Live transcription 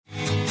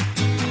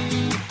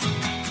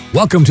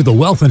Welcome to the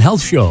Wealth and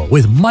Health Show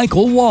with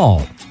Michael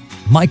Wall.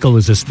 Michael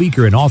is a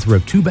speaker and author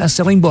of 2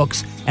 best-selling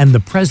books and the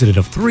president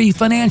of 3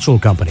 financial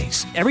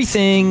companies.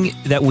 Everything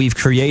that we've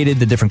created,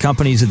 the different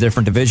companies, the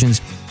different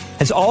divisions,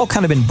 has all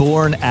kind of been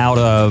born out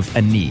of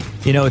a need.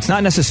 You know, it's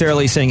not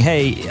necessarily saying,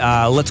 hey,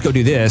 let's go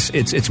do this.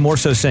 It's more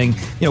so saying,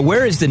 you know,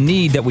 where is the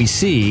need that we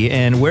see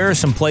and where are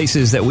some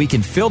places that we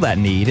can fill that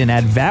need and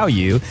add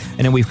value? And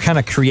then we've kind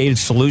of created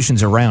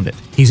solutions around it.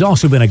 He's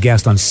also been a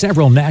guest on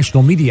several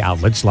national media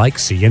outlets like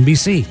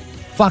CNBC,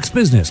 Fox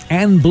Business,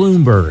 and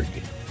Bloomberg.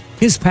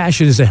 His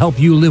passion is to help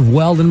you live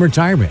well in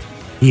retirement.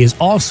 He is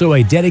also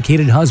a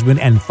dedicated husband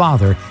and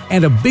father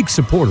and a big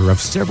supporter of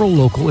several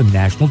local and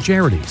national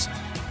charities.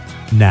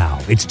 Now,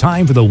 it's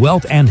time for the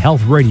Wealth and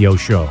Health Radio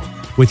Show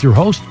with your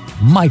host,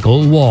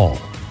 Michael Wall.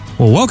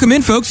 Well, welcome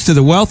in, folks, to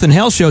the Wealth and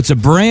Health Show. It's a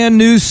brand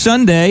new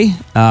Sunday.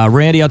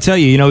 Randy, I'll tell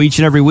you, each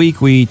and every week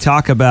we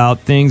talk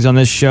about things on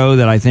this show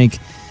that I know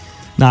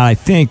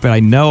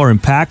are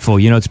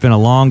impactful. It's been a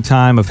long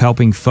time of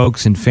helping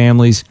folks and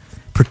families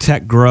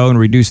protect, grow, and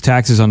reduce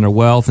taxes on their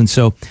wealth. And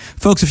so,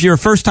 folks, if you're a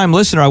first-time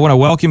listener, I want to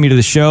welcome you to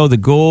the show. The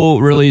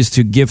goal really is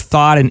to give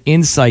thought and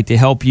insight to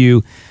help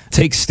you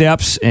take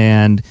steps.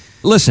 And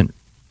listen,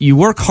 you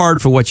work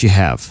hard for what you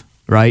have,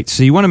 right?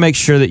 So you want to make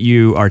sure that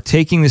you are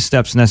taking the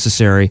steps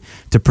necessary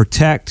to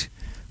protect,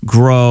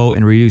 grow,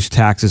 and reduce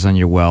taxes on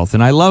your wealth.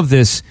 And I love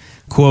this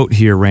quote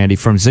here, Randy,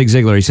 from Zig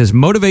Ziglar. He says,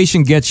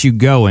 motivation gets you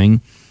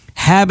going,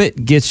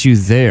 habit gets you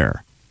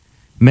there.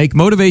 Make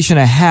motivation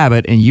a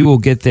habit and you will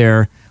get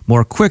there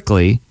more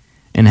quickly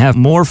and have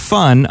more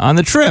fun on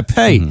the trip.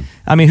 Hey,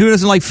 who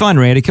doesn't like fun,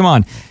 Randy? Come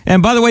on.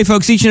 And by the way,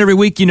 folks, each and every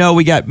week,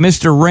 we got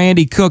Mr.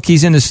 Randy Cook.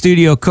 He's in the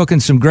studio cooking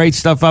some great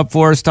stuff up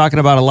for us, talking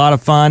about a lot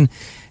of fun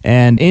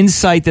and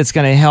insight that's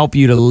going to help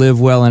you to live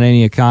well in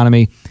any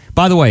economy.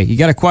 By the way, you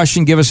got a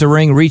question, give us a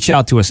ring. Reach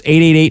out to us,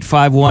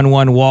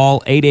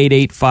 888-511-WALL,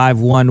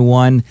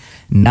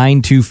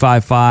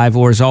 888-511-9255.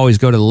 Or as always,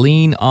 go to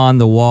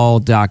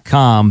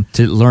leanonthewall.com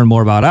to learn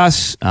more about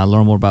us,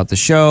 learn more about the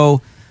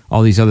show,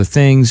 all these other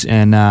things.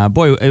 And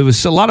boy, it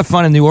was a lot of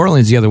fun in New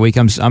Orleans the other week.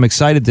 I'm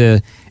excited to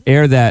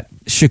air that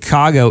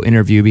Chicago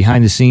interview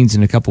behind the scenes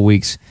in a couple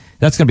weeks.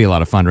 That's going to be a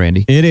lot of fun,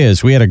 Randy. It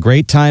is. We had a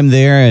great time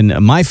there,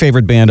 and my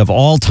favorite band of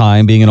all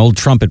time, being an old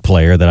trumpet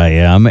player that I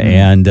am,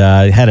 and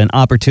had an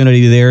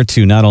opportunity there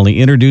to not only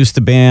introduce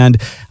the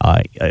band,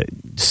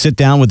 sit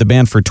down with the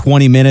band for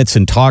 20 minutes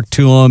and talk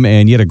to them,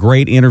 and you had a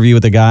great interview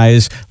with the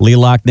guys, Lee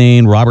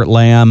Loughnane, Robert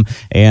Lamb,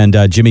 and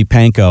Jimmy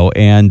Pankow,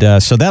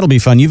 and so that'll be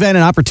fun. You've had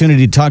an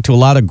opportunity to talk to a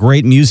lot of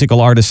great musical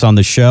artists on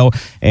the show,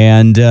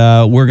 and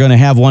we're going to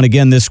have one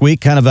again this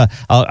week, kind of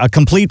a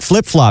complete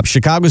flip-flop.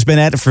 Chicago's been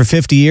at it for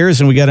 50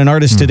 years, and we got an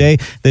artist today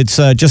that's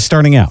just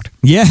starting out.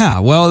 Yeah,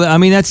 well,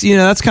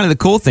 that's kind of the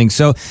cool thing.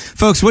 So,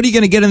 folks, what are you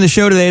going to get in the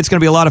show today? It's going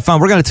to be a lot of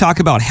fun. We're going to talk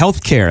about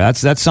healthcare.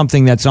 That's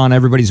something that's on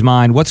everybody's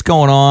mind. What's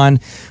going on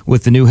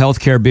with the new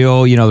healthcare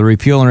bill? The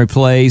repeal and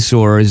replace,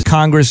 or is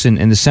Congress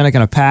and the Senate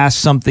going to pass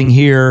something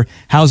here?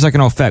 How's that going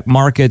to affect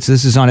markets?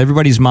 This is on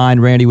everybody's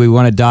mind, Randy. We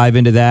want to dive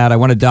into that. I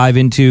want to dive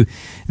into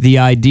the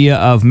idea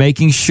of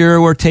making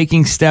sure we're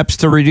taking steps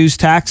to reduce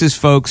taxes,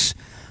 folks,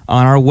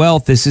 on our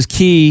wealth. This is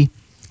key.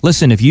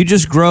 Listen, if you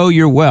just grow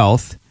your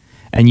wealth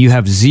and you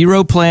have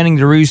zero planning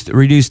to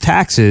reduce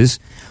taxes,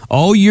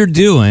 all you're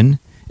doing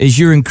is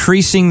you're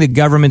increasing the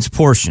government's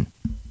portion.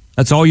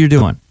 That's all you're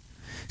doing.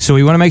 So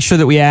we want to make sure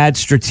that we add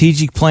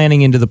strategic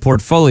planning into the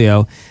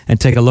portfolio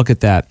and take a look at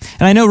that.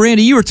 And I know,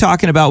 Randy, we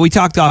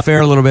talked off air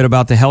a little bit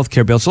about the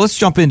healthcare bill. So let's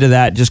jump into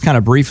that just kind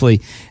of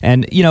briefly.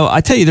 And, I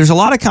tell you, there's a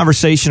lot of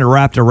conversation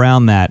wrapped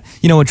around that.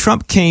 When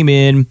Trump came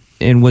in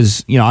and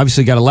was,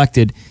 obviously got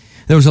elected,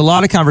 there was a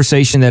lot of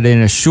conversation that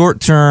in a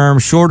short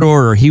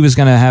order, he was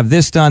going to have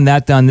this done,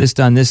 that done, this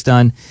done, this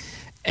done.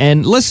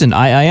 And listen,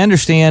 I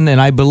understand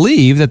and I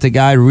believe that the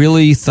guy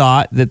really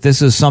thought that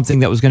this is something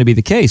that was going to be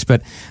the case.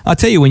 But I'll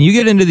tell you, when you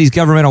get into these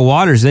governmental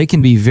waters, they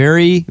can be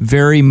very,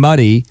 very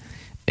muddy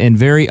and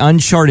very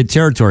uncharted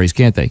territories,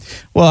 can't they?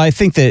 Well, I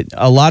think that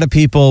a lot of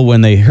people,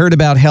 when they heard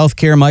about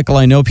healthcare, Michael,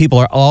 I know people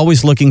are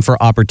always looking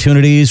for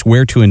opportunities,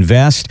 where to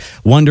invest,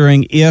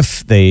 wondering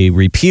if they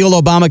repeal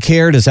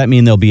Obamacare, does that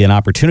mean there'll be an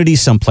opportunity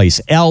someplace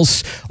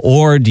else?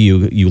 Or do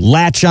you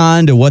latch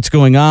on to what's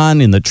going on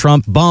in the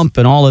Trump bump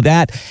and all of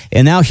that?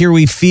 And now here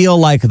we feel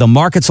like the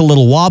market's a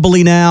little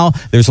wobbly now.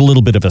 There's a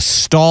little bit of a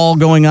stall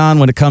going on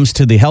when it comes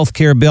to the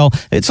healthcare bill.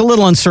 It's a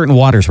little uncertain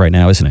waters right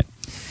now, isn't it?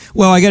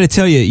 Well, I got to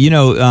tell you,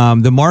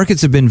 the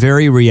markets have been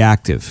very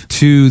reactive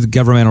to the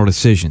governmental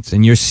decisions.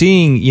 And you're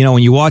seeing,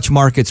 when you watch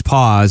markets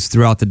pause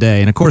throughout the day.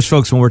 And of course,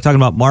 folks, when we're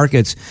talking about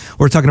markets,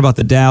 we're talking about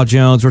the Dow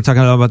Jones, we're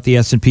talking about the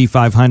S&P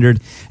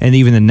 500, and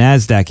even the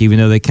NASDAQ, even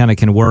though they kind of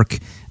can work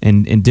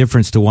in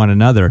difference to one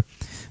another.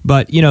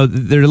 But,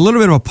 there's a little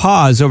bit of a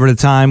pause over the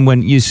time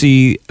when you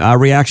see a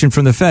reaction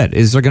from the Fed.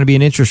 Is there going to be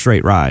an interest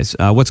rate rise?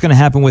 What's going to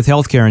happen with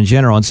healthcare in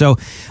general? And so,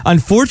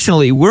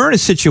 unfortunately, we're in a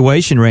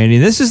situation, Randy,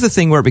 and this is the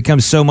thing where it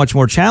becomes so much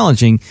more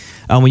challenging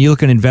when you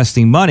look at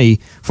investing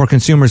money for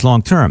consumers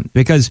long term.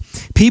 Because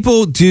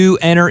people do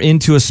enter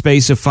into a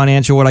space of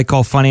what I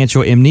call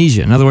financial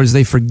amnesia. In other words,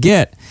 they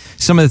forget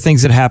some of the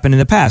things that happened in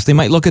the past. They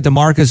might look at the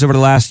markets over the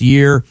last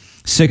year,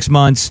 6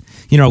 months,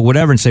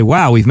 whatever, and say,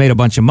 wow, we've made a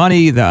bunch of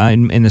money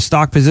in the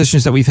stock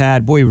positions that we've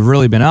had. Boy, we've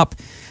really been up.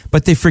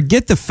 But they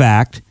forget the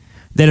fact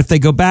that if they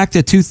go back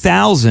to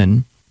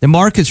 2000, the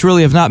markets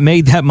really have not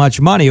made that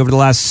much money over the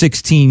last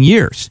 16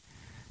 years.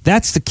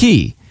 That's the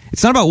key.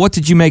 It's not about what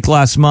did you make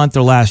last month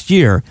or last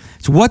year.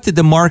 It's what did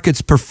the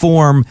markets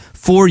perform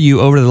for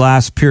you over the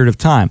last period of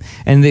time.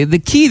 And the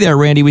key there,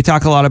 Randy, we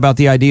talk a lot about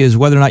the idea is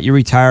whether or not you're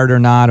retired or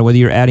not, or whether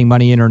you're adding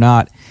money in or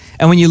not.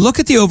 And when you look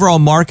at the overall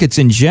markets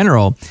in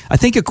general, I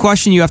think a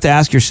question you have to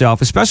ask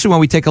yourself, especially when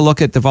we take a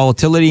look at the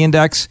volatility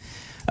index,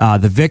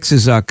 the VIX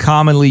is a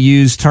commonly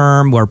used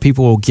term where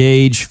people will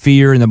gauge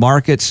fear in the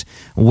markets,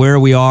 where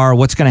we are,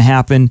 what's going to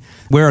happen,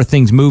 where are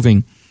things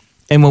moving.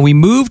 And when we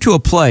move to a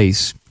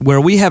place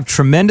where we have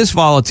tremendous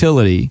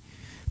volatility,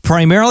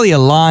 primarily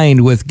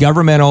aligned with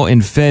governmental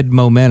and Fed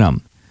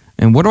momentum.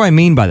 And what do I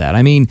mean by that?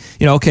 I mean,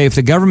 okay, if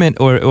the government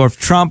or if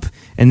Trump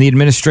and the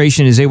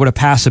administration is able to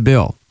pass a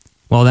bill,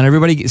 well, then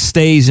everybody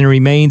stays and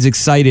remains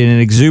excited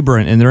and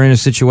exuberant, and they're in a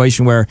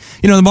situation where,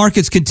 the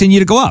markets continue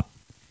to go up.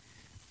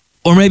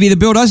 Or maybe the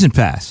bill doesn't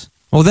pass.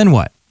 Well, then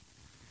what?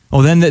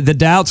 Well, then the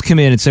doubts come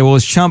in and say, well,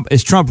 is Trump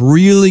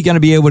really going to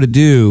be able to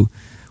do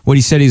what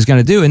he said he was going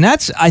to do? And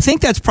I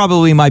think that's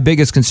probably my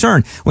biggest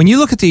concern. When you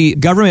look at the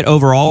government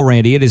overall,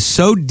 Randy, it is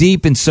so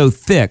deep and so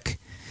thick.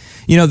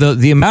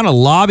 The amount of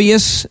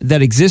lobbyists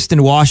that exist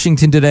in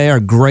Washington today are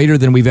greater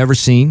than we've ever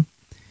seen.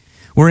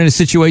 We're in a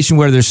situation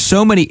where there's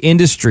so many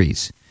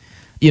industries,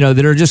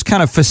 that are just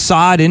kind of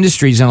facade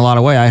industries in a lot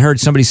of ways. I heard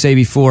somebody say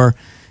before,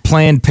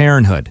 Planned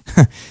Parenthood.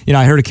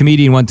 I heard a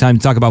comedian one time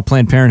talk about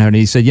Planned Parenthood, and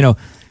he said,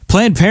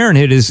 Planned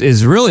Parenthood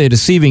is really a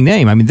deceiving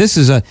name. I mean, this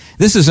is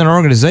an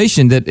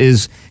organization that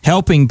is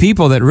helping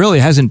people that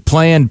really hasn't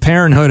planned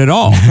parenthood at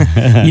all.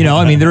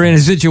 They're in a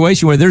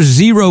situation where there's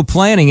zero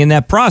planning in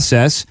that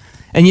process,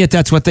 and yet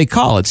that's what they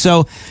call it.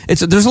 So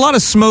there's a lot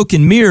of smoke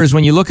and mirrors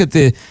when you look at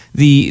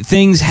the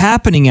things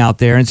happening out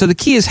there. And so the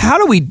key is, how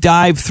do we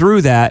dive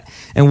through that?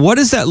 And what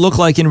does that look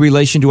like in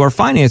relation to our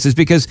finances?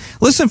 Because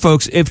listen,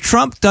 folks, if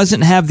Trump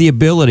doesn't have the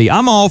ability,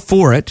 I'm all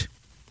for it.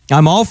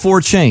 I'm all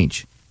for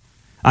change.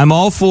 I'm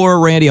all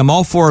for, Randy, I'm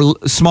all for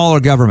smaller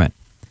government.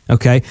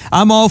 Okay,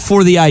 I'm all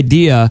for the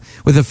idea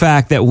with the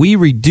fact that we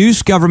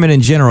reduce government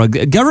in general.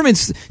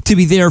 Government's to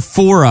be there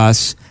for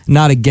us,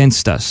 not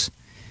against us.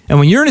 And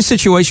when you're in a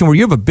situation where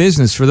you have a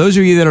business, for those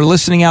of you that are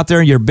listening out there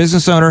and you're a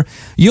business owner,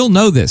 you'll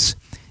know this.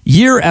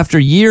 Year after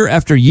year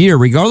after year,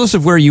 regardless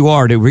of where you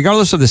are,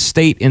 regardless of the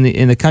state in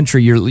the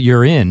country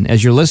you're in,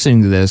 as you're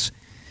listening to this,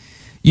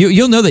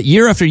 you'll know that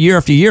year after year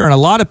after year, in a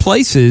lot of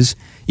places,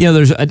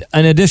 there's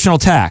an additional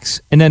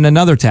tax, and then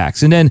another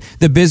tax, and then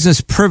the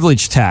business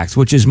privilege tax,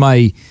 which is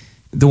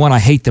the one I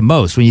hate the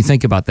most when you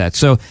think about that.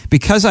 So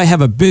because I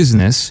have a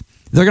business,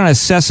 they're going to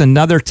assess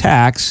another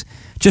tax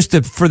just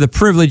for the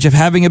privilege of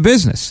having a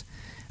business.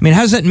 I mean,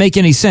 how does that make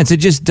any sense? It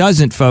just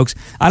doesn't, folks.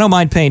 I don't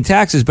mind paying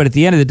taxes, but at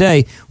the end of the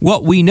day,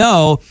 what we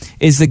know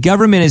is the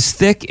government is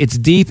thick, it's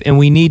deep, and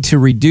we need to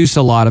reduce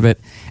a lot of it.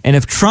 And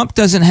if Trump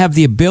doesn't have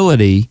the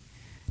ability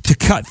to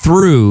cut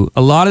through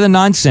a lot of the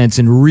nonsense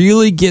and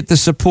really get the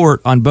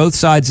support on both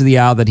sides of the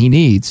aisle that he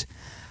needs,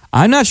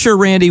 I'm not sure,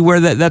 Randy, where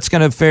that's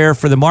going to fare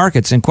for the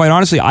markets. And quite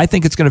honestly, I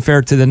think it's going to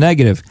fare to the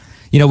negative.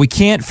 We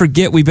can't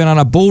forget we've been on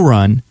a bull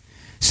run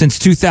since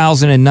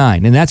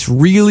 2009. And that's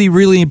really,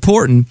 really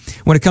important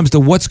when it comes to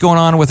what's going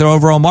on with our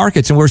overall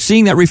markets. And we're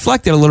seeing that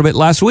reflected a little bit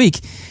last week.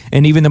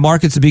 And even the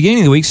markets at the beginning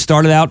of the week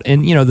started out,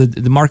 and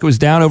the market was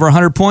down over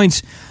 100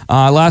 points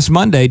last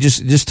Monday,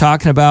 just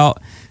talking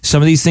about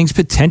some of these things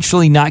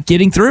potentially not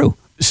getting through.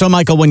 So,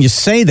 Michael, when you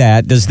say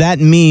that, does that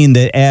mean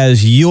that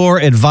as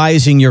you're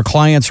advising your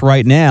clients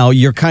right now,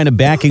 you're kind of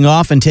backing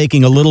off and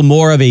taking a little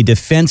more of a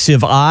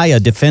defensive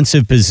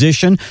defensive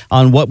position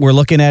on what we're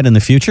looking at in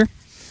the future?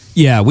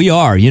 Yeah, we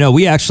are.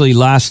 We actually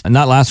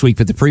not last week,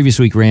 but the previous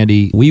week,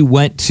 Randy, we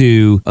went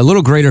to a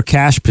little greater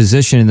cash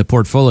position in the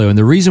portfolio. And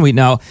the reason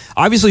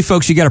obviously,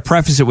 folks, you got to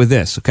preface it with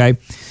this, okay?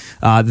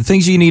 The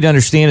things you need to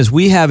understand is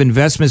we have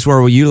investments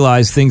where we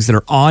utilize things that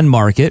are on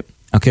market,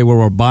 okay, where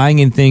we're buying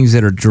in things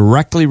that are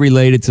directly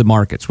related to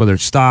markets, whether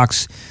it's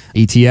stocks,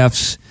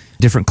 ETFs,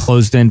 different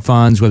closed-end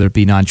funds, whether it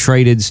be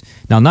non-tradeds.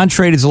 Now,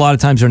 non-tradeds a lot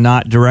of times are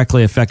not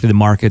directly affected in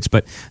markets,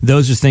 but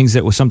those are things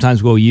that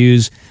sometimes we'll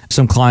use.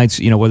 Some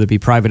clients, whether it be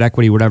private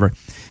equity, whatever.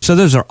 So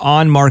those are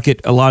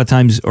on-market a lot of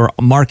times, or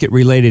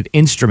market-related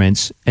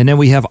instruments. And then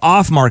we have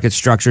off-market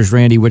structures,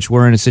 Randy, which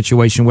we're in a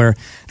situation where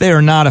they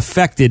are not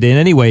affected in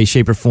any way,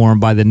 shape, or form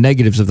by the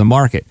negatives of the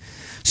market.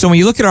 So when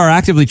you look at our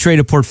actively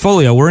traded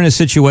portfolio, we're in a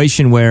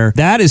situation where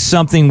that is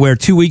something where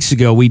 2 weeks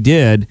ago we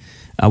did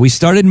we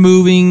started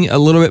moving a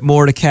little bit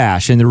more to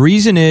cash. And the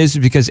reason is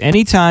because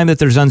anytime that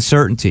there's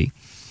uncertainty,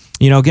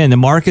 again, the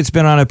market's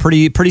been on a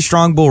pretty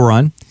strong bull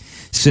run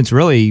since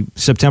really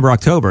September,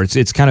 October.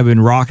 It's kind of been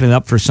rocking it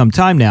up for some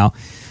time now.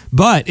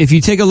 But if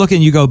you take a look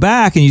and you go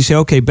back and you say,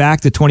 okay,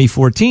 back to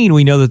 2014,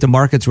 we know that the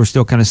markets were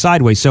still kind of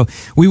sideways. So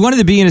we wanted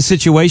to be in a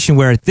situation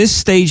where at this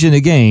stage in the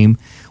game,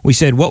 we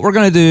said what we're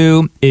going to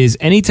do is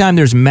anytime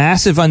there's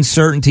massive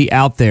uncertainty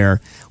out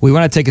there, we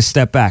want to take a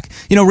step back.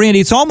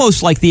 Randy, it's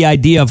almost like the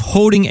idea of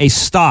holding a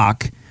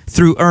stock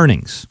through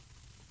earnings.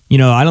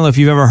 I don't know if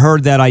you've ever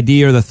heard that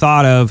idea or the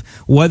thought of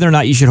whether or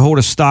not you should hold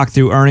a stock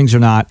through earnings or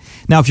not.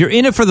 Now, if you're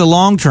in it for the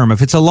long term,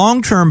 if it's a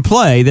long-term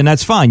play, then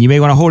that's fine. You may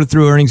want to hold it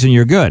through earnings and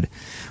you're good.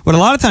 But a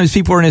lot of times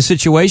people are in a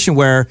situation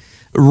where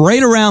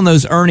right around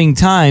those earning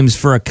times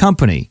for a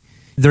company,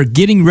 they're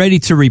getting ready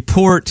to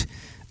report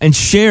and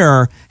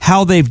share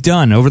how they've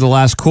done over the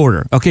last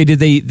quarter. Okay, did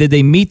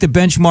they meet the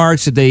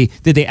benchmarks? Did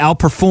they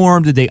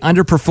outperform? Did they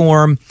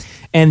underperform?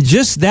 And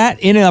just that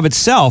in and of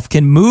itself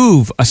can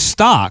move a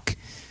stock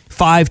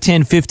 5,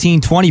 10,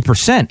 15,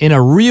 20% in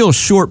a real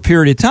short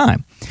period of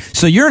time.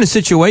 So you're in a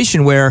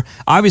situation where,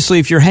 obviously,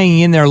 if you're hanging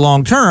in there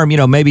long term,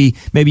 maybe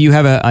you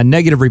have a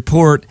negative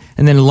report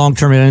and then long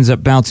term it ends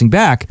up bouncing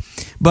back.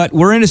 But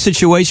we're in a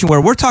situation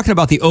where we're talking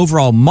about the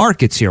overall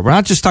markets here. We're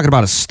not just talking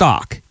about a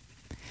stock.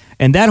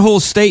 And that whole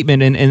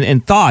statement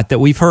and thought that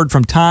we've heard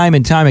from time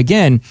and time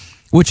again,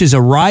 which is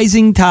a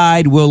rising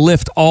tide will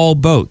lift all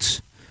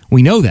boats.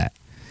 We know that.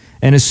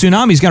 And a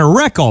tsunami is going to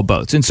wreck all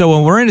boats. And so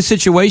when we're in a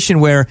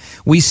situation where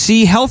we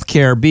see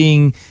healthcare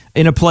being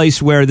in a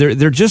place where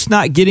they're just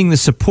not getting the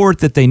support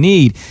that they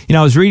need.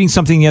 I was reading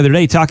something the other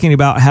day talking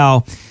about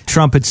how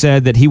Trump had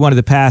said that he wanted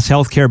to pass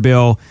healthcare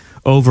bill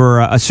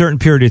over a certain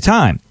period of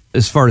time,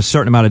 as far as a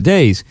certain amount of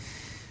days.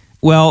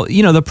 Well,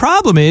 the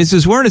problem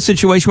is we're in a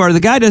situation where the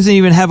guy doesn't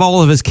even have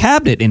all of his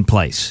cabinet in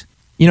place,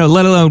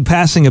 let alone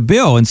passing a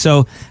bill. And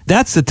so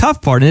that's the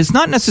tough part. And it's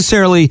not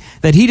necessarily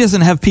that he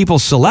doesn't have people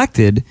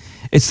selected.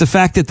 It's the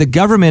fact that the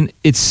government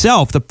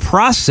itself, the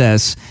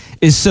process,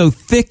 is so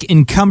thick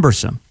and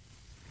cumbersome.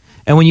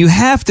 And when you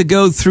have to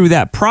go through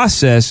that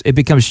process, it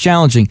becomes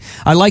challenging.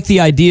 I like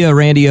the idea,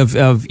 Randy, of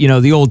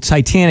the old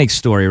Titanic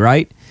story,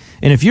 right?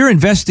 And if you're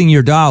investing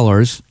your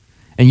dollars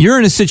and you're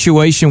in a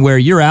situation where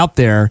you're out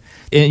there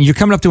and you're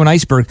coming up to an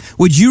iceberg,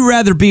 would you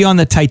rather be on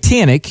the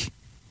Titanic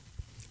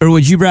or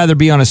would you rather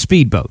be on a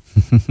speedboat?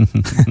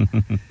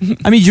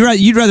 I mean,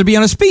 you'd rather be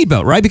on a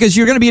speedboat, right? Because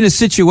you're going to be in a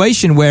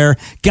situation where,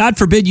 God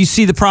forbid, you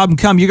see the problem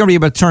come, you're going to be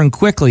able to turn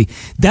quickly.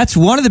 That's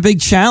one of the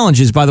big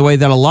challenges, by the way,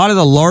 that a lot of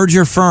the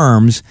larger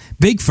firms,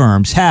 big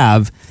firms,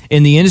 have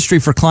in the industry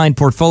for client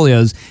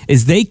portfolios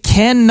is they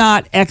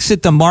cannot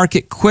exit the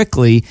market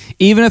quickly,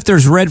 even if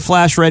there's red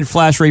flash, red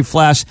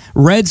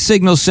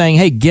signals saying,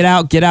 hey, get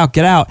out, get out,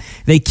 get out.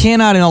 They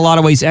cannot, in a lot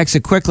of ways,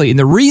 exit quickly. And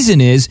the reason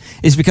is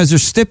because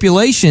there's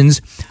stipulations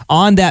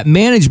on that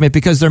management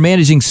because they're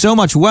managing so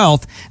much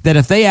wealth that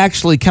if they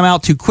actually come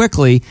out too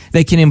quickly,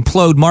 they can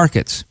implode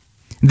markets.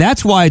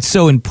 That's why it's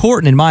so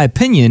important, in my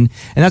opinion,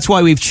 and that's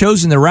why we've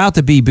chosen the route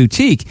to be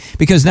boutique,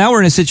 because now we're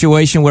in a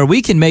situation where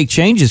we can make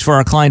changes for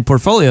our client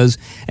portfolios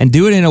and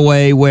do it in a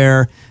way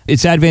where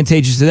it's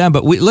advantageous to them.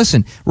 But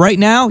listen, right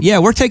now, yeah,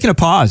 we're taking a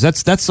pause.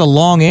 That's the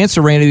long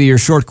answer, Randy, to your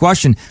short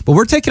question. But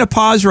we're taking a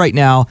pause right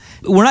now.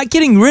 We're not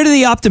getting rid of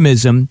the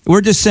optimism.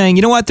 We're just saying,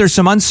 you know what, there's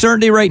some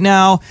uncertainty right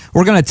now.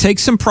 We're going to take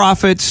some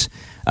profits.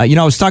 I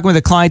was talking with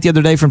a client the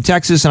other day from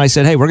Texas, and I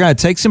said, hey, we're going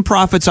to take some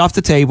profits off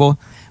the table.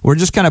 We're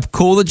just kind of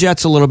cool the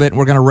jets a little bit, and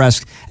we're going to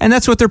rest. And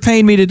that's what they're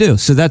paying me to do.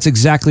 So that's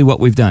exactly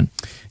what we've done.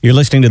 You're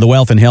listening to the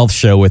Wealth and Health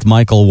Show with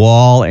Michael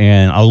Wall,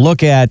 and I'll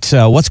look at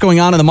what's going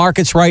on in the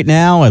markets right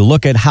now. I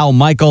look at how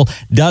Michael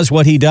does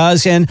what he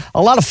does, and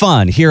a lot of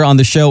fun here on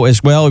the show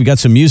as well. We've got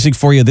some music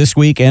for you this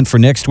week and for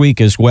next week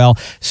as well.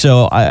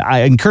 So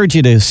I encourage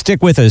you to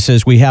stick with us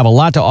as we have a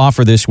lot to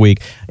offer this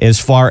week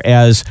as far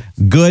as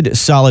good,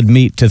 solid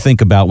meat to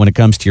think about when it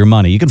comes to your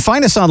money. You can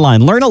find us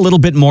online. Learn a little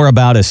bit more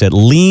about us at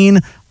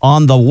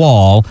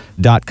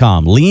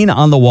leanonthewall.com.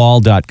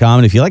 Leanonthewall.com.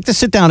 And if you'd like to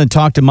sit down and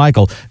talk to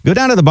Michael, go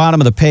down to the bottom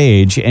of the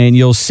page and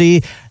you'll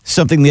see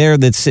something there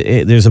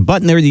there's a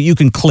button there that you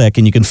can click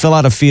and you can fill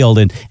out a field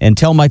and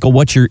tell Michael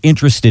what you're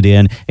interested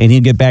in, and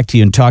he'll get back to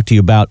you and talk to you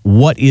about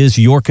what is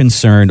your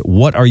concern,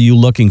 what are you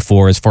looking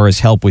for as far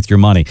as help with your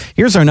money.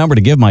 Here's our number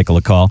to give Michael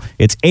a call.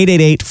 It's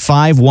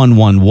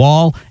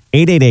 888-511-WALL,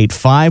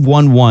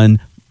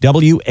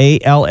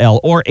 888-511-WALL,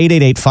 or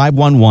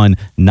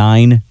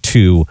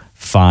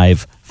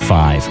 888-511-9255.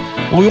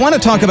 Well, we want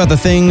to talk about the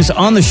things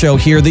on the show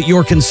here that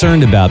you're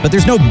concerned about, but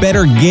there's no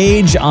better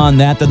gauge on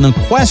that than the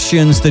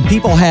questions that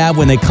people have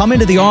when they come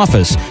into the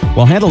office.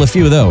 We'll handle a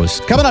few of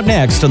those. Coming up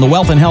next on the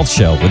Wealth and Health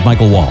Show with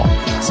Michael Wall.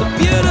 It's a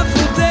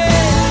beautiful day.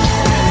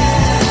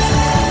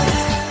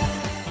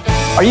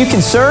 Are you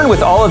concerned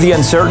with all of the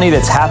uncertainty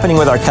that's happening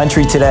with our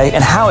country today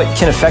and how it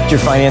can affect your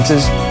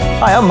finances?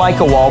 Hi, I'm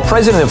Michael Wall,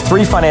 president of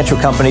 3 financial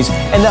companies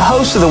and the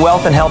host of the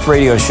Wealth and Health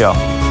Radio Show.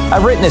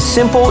 I've written a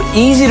simple,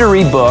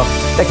 easy-to-read book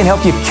that can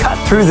help you cut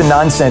through the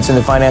nonsense in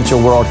the financial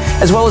world,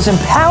 as well as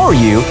empower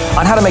you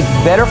on how to make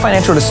better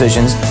financial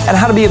decisions and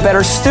how to be a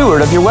better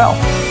steward of your wealth.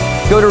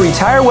 Go to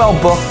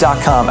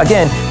retirewellbook.com.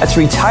 Again, that's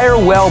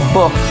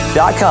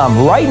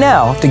retirewellbook.com right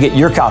now to get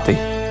your copy.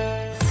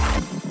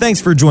 Thanks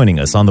for joining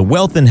us on the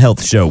Wealth and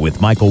Health Show with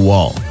Michael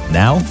Wall.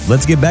 Now,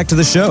 let's get back to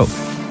the show.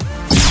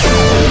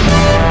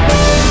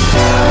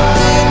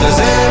 Does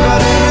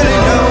anybody really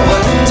know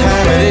what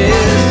time it is?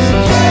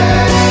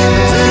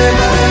 Does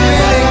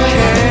anybody really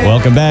care?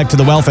 Welcome back to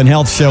the Wealth and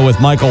Health Show with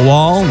Michael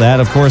Wall. That,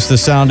 of course, the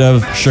sound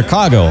of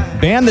Chicago,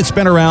 band that's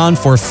been around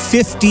for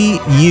 50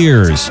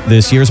 years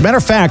this year. As a matter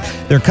of fact,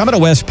 they're coming to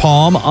West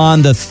Palm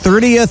on the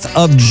 30th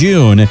of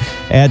June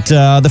at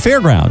the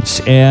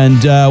fairgrounds.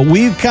 And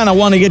we kind of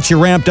want to get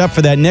you ramped up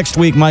for that. Next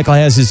week, Michael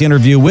has his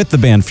interview with the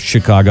band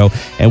Chicago,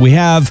 and we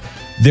have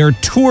their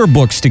tour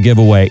books to give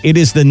away. It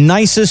is the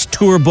nicest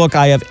tour book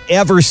I have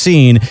ever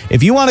seen.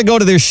 If you want to go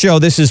to their show,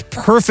 this is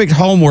perfect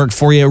homework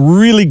for you. It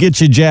really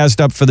gets you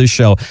jazzed up for the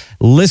show.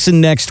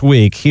 Listen next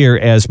week here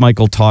as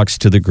Michael talks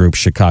to the group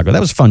Chicago. That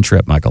was a fun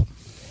trip, Michael.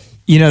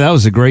 You know, that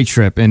was a great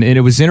trip, and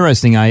it was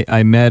interesting.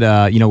 I met,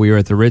 we were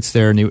at the Ritz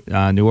there in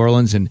New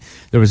Orleans, and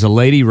there was a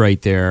lady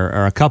right there,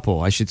 or a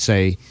couple, I should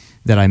say,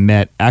 that I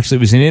met. Actually,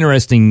 it was an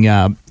interesting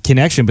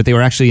connection, but they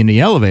were actually in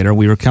the elevator.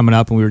 We were coming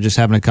up, and we were just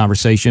having a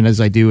conversation,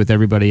 as I do with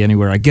everybody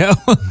anywhere I go,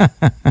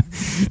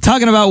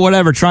 talking about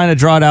whatever, trying to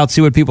draw it out, see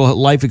what people's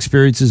life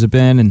experiences have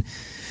been. And,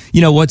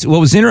 you know, what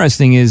was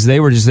interesting is they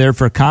were just there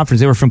for a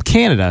conference. They were from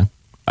Canada.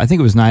 I think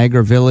it was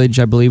Niagara Village,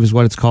 I believe is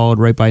what it's called,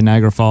 right by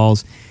Niagara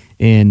Falls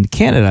in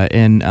Canada.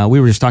 And we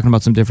were just talking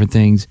about some different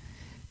things.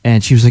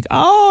 And she was like,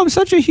 "Oh, I'm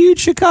such a huge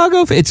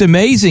Chicago fan." It's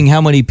amazing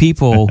how many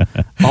people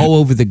all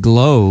over the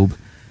globe.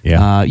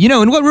 Yeah.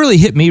 And what really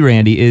hit me,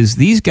 Randy, is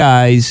these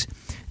guys,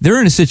 they're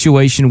in a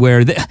situation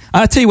where,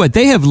 I'll tell you what,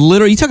 they have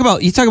literally, you talk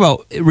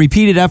about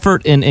repeated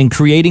effort and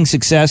creating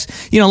success.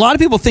 You know, a lot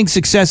of people think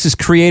success is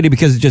created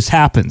because it just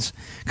happens,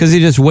 because they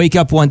just wake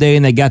up one day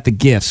and they got the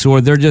gifts, or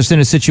they're just in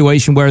a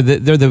situation where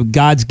they're the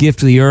God's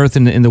gift to the earth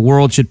and the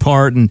world should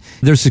part and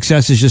their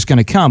success is just going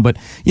to come. But,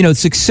 you know,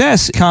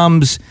 success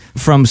comes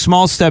from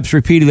small steps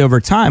repeated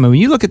over time. I mean,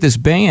 you look at this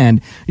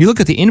band, you look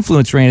at the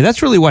influence, Randy,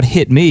 that's really what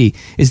hit me,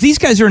 is these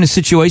guys are in a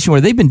situation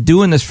where they've been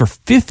doing this for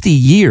 50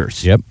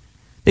 years. Yep.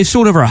 They've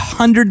sold over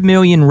 100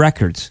 million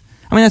records.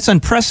 I mean, that's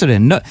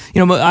unprecedented. No,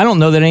 I don't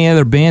know that any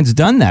other band's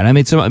done that. I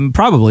mean, it's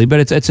probably,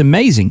 but it's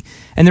amazing.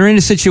 And they're in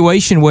a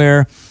situation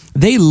where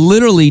they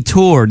literally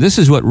toured. This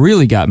is what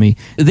really got me.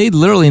 They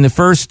literally, in the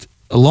first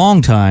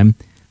long time,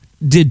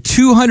 did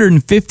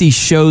 250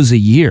 shows a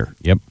year.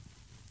 Yep.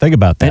 Think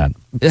about that. And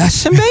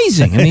that's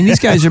amazing. I mean, these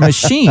guys are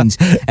machines.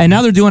 And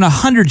now they're doing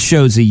 100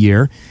 shows a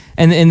year.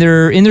 And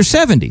they're in their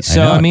 70s.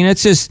 So I mean,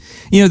 it's just,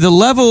 the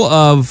level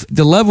of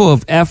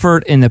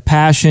effort and the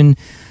passion,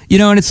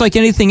 and it's like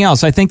anything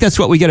else. I think that's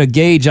what we got to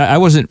gauge. I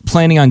wasn't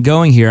planning on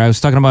going here. I was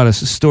talking about a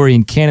story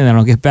in Canada, and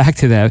I'll get back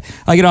to that.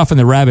 I get off on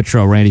the rabbit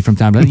trail, Randy, from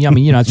time to time. I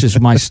mean, it's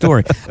just my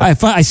story.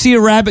 If I see a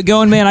rabbit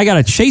going, man, I got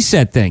to chase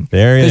that thing.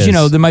 There it is.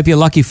 Because, there might be a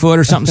lucky foot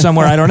or something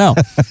somewhere. I don't know.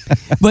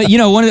 But,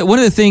 one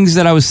of the things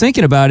that I was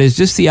thinking about is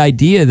just the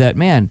idea that,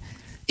 man,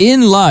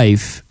 in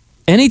life,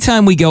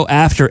 anytime we go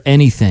after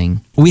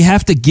anything, we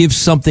have to give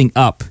something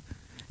up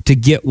to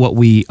get what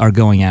we are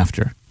going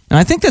after. And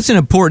I think that's an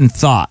important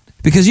thought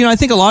because, I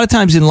think a lot of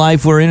times in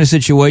life we're in a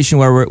situation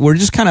where we're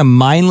just kind of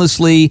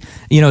mindlessly,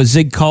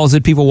 Zig calls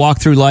it, people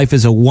walk through life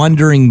as a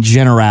wandering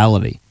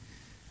generality.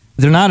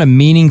 They're not a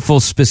meaningful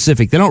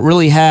specific. They don't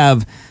really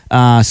have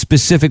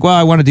specific, well,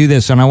 I want to do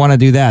this and I want to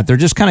do that. They're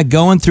just kind of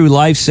going through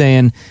life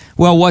saying,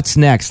 well, what's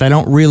next? I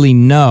don't really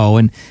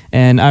know.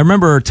 And I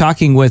remember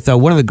talking with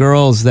one of the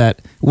girls that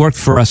worked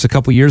for us a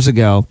couple years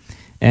ago,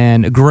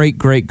 and a great,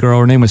 great girl.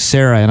 Her name was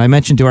Sarah. And I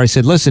mentioned to her, I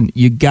said, listen,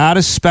 you got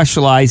to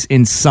specialize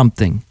in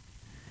something.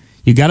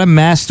 You got to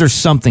master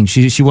something.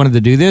 She wanted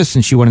to do this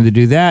and she wanted to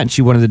do that and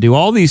she wanted to do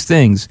all these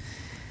things.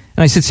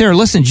 And I said, Sarah,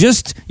 listen,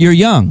 you're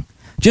young.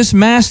 Just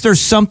master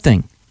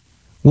something.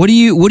 What are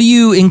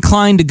you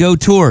inclined to go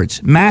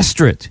towards?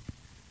 Master it.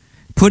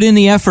 Put in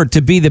the effort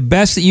to be the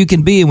best that you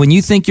can be. And when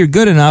you think you're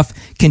good enough,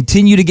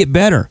 continue to get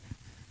better.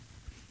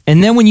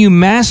 And then when you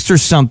master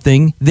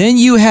something, then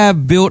you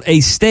have built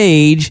a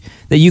stage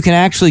that you can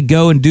actually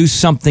go and do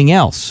something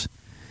else.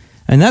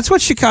 And that's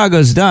what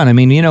Chicago's done. I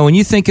mean, when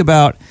you think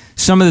about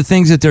some of the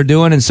things that they're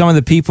doing and some of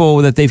the people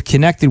that they've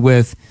connected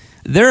with,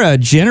 they're a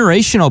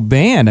generational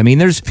band. I mean,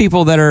 there's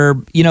people that are,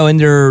 in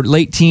their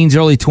late teens,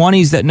 early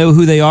 20s that know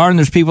who they are, and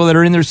there's people that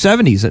are in their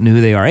 70s that know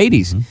who they are,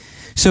 80s. Mm-hmm.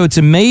 So it's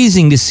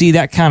amazing to see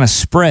that kind of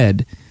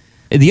spread.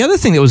 The other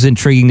thing that was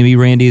intriguing to me,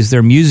 Randy, is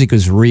their music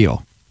is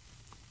real.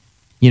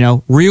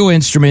 Real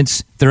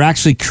instruments. They're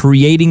actually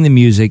creating the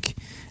music.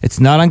 It's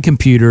not on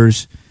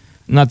computers.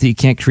 Not that you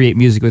can't create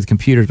music with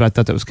computers, but I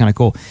thought that was kind of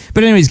cool.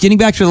 But anyways, getting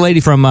back to the lady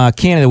from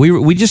Canada,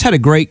 we just had a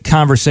great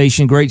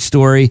conversation, great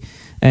story,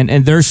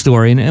 and their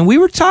story. And we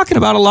were talking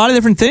about a lot of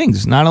different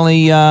things, not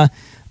only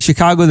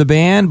Chicago the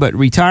band, but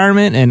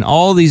retirement and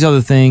all these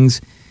other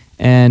things.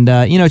 And,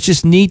 it's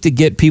just neat to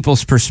get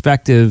people's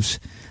perspectives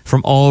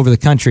from all over the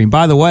country. And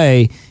by the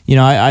way,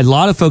 a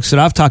lot of folks that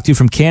I've talked to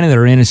from Canada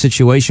are in a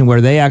situation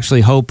where they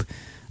actually hope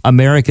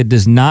America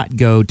does not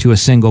go to a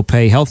single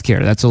pay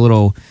healthcare. That's a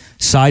little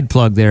side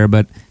plug there,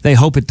 but they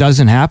hope it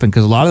doesn't happen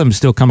because a lot of them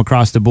still come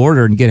across the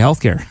border and get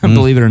healthcare,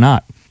 believe it or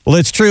not. Well,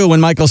 it's true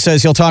when Michael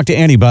says he'll talk to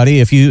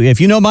anybody. If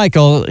you know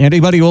Michael,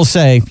 anybody will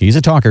say he's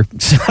a talker.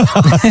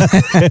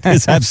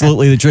 It's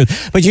absolutely the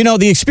truth. But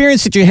the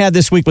experience that you had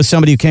this week with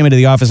somebody who came into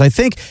the office, I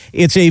think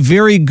it's a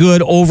very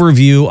good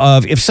overview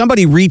of if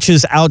somebody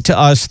reaches out to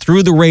us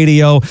through the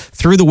radio,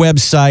 through the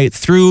website,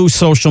 through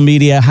social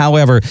media,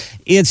 however,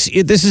 this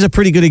is a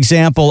pretty good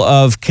example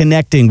of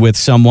connecting with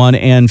someone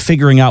and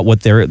figuring out what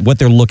they're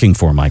looking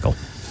for, Michael.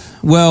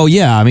 Well,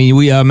 yeah. I mean,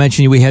 we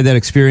mentioned we had that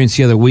experience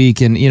the other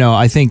week. And,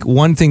 I think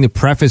one thing to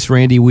preface,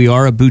 Randy, we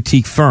are a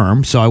boutique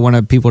firm. So I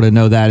want people to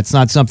know that. It's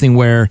not something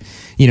where,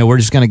 we're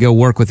just going to go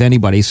work with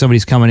anybody.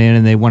 Somebody's coming in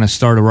and they want to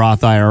start a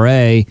Roth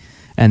IRA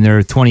and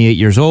they're 28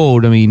 years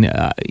old. I mean,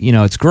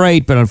 it's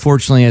great. But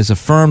unfortunately, as a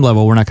firm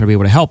level, we're not going to be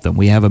able to help them.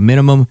 We have a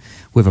minimum.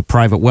 We have a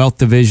private wealth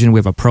division. We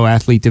have a pro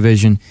athlete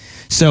division.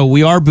 So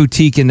we are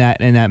boutique in that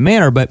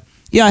manner. But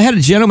yeah, I had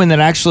a gentleman that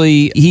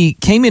actually, he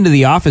came into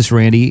the office,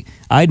 Randy.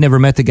 I'd never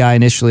met the guy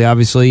initially,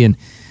 obviously, and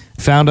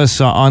found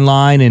us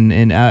online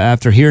and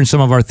after hearing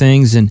some of our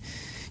things. And,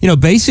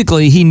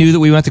 basically he knew that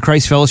we went to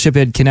Christ Fellowship,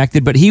 had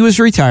connected, but he was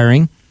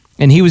retiring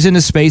and he was in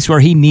a space where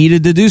he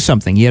needed to do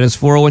something. He had his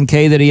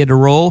 401k that he had to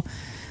roll.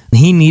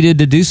 He needed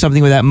to do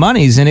something with that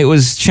monies, and it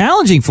was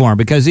challenging for him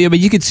because but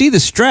you could see the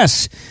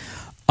stress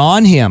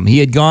on him. He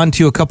had gone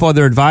to a couple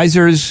other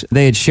advisors.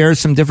 They had shared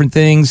some different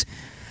things.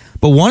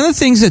 But one of the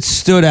things that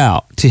stood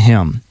out to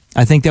him,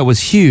 I think that was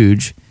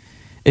huge,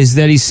 is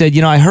that he said,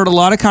 I heard a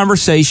lot of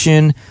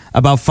conversation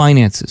about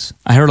finances.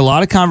 I heard a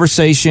lot of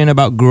conversation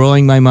about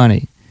growing my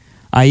money.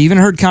 I even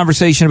heard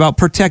conversation about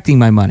protecting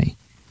my money.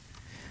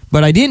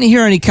 But I didn't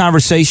hear any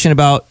conversation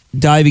about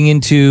diving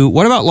into,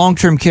 what about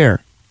long-term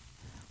care?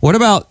 What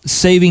about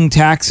saving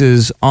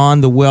taxes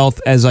on the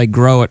wealth as I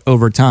grow it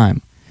over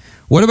time?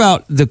 What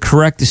about the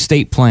correct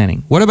estate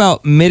planning? What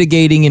about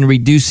mitigating and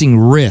reducing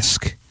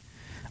risk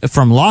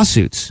from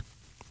lawsuits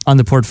on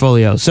the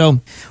portfolio?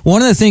 So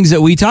one of the things that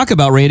we talk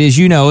about, Randy, as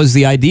is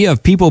the idea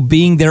of people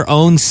being their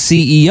own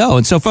CEO.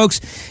 And so,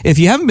 folks, if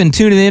you haven't been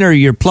tuning in or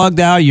you're plugged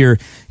out, I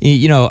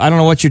don't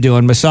know what you're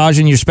doing,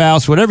 massaging your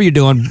spouse, whatever you're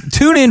doing,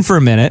 tune in for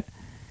a minute.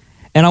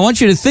 And I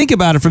want you to think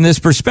about it from this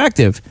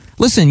perspective.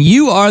 Listen,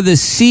 you are the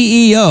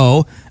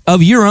CEO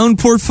of your own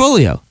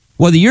portfolio,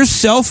 whether you're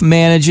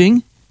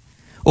self-managing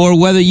or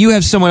whether you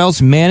have someone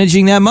else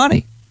managing that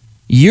money.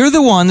 You're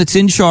the one that's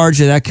in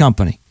charge of that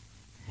company.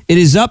 It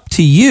is up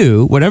to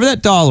you, whatever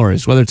that dollar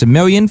is, whether it's $1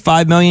 million,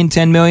 $5 million,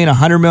 $10 million,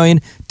 $100 million,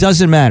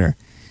 doesn't matter.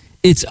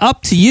 It's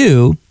up to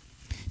you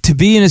to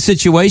be in a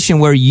situation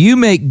where you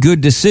make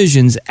good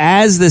decisions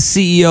as the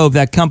CEO of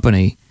that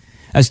company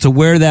as to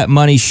where that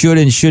money should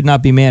and should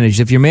not be managed.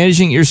 If you're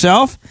managing it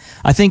yourself,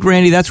 I think,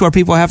 Randy, that's where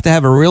people have to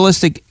have a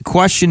realistic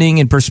questioning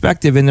and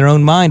perspective in their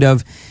own mind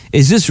of,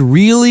 is this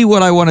really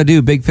what I want to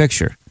do, big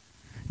picture?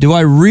 Do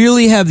I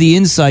really have the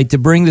insight to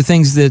bring the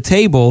things to the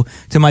table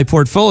to my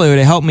portfolio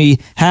to help me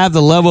have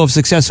the level of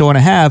success I want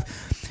to have?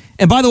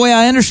 And by the way,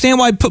 I understand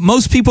why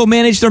most people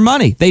manage their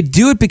money. They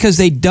do it because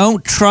they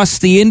don't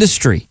trust the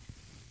industry.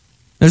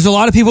 There's a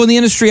lot of people in the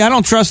industry I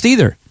don't trust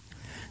either.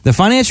 The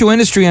financial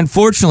industry,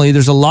 unfortunately,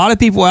 there's a lot of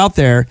people out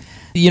there.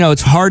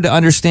 It's hard to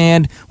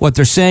understand what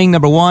they're saying.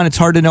 Number one, it's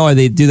hard to know,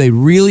 do they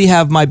really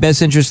have my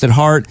best interest at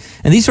heart?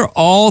 And these are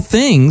all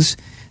things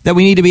that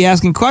we need to be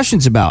asking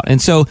questions about.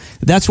 And so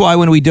that's why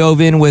when we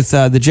dove in with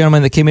the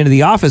gentleman that came into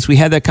the office, we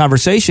had that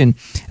conversation,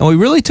 and we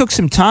really took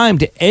some time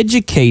to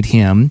educate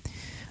him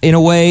in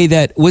a way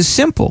that was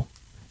simple.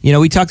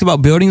 We talked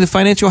about building the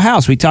financial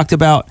house. We talked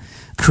about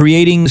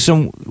creating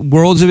some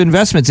worlds of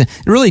investments and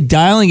really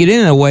dialing it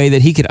in a way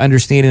that he could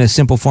understand in a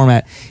simple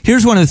format.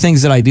 Here's one of the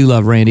things that I do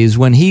love, Randy, is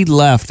when he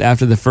left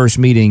after the first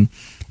meeting,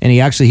 and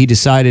he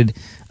decided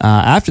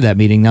after that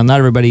meeting, now not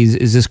everybody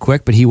is this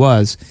quick, but he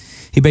was.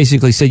 He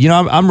basically said,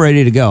 I'm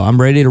ready to go.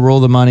 I'm ready to roll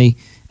the money,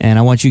 and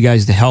I want you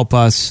guys to help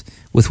us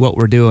with what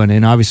we're doing.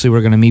 And obviously,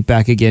 we're going to meet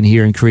back again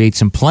here and create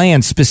some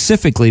plans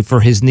specifically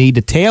for his need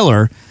to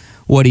tailor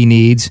what he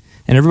needs.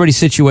 And everybody's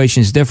situation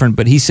is different.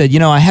 But he said,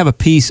 I have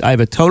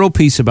a total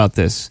peace about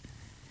this.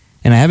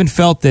 And I haven't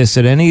felt this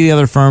at any of the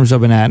other firms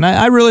I've been at. And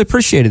I really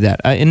appreciated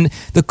that. And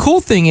the cool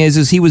thing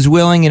is he was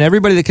willing, and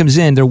everybody that comes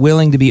in, they're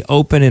willing to be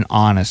open and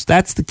honest.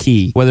 That's the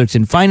key. Whether it's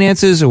in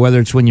finances or whether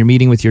it's when you're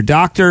meeting with your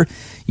doctor,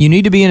 you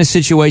need to be in a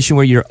situation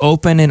where you're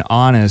open and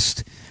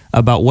honest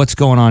about what's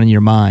going on in your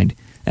mind.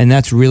 And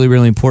that's really,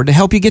 really important to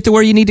help you get to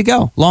where you need to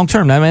go long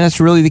term. I mean, that's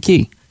really the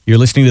key. You're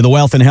listening to the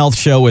Wealth and Health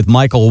Show with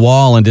Michael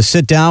Wall, and to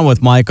sit down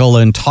with Michael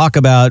and talk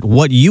about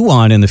what you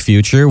want in the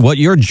future, what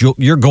your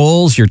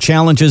goals, your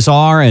challenges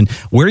are, and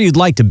where you'd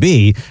like to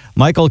be,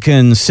 Michael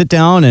can sit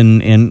down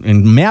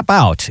and map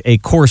out a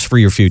course for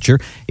your future.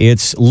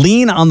 It's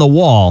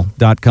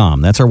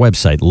leanonthewall.com. That's our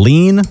website,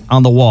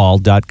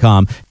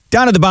 leanonthewall.com.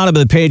 Down at the bottom of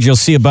the page, you'll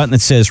see a button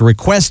that says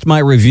Request My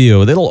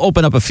Review. That'll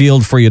open up a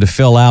field for you to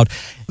fill out.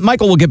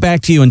 Michael will get back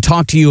to you and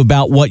talk to you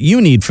about what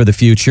you need for the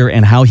future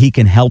and how he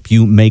can help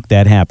you make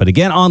that happen.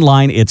 Again,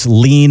 online, it's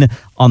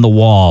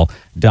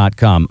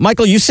leanonthewall.com.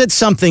 Michael, you said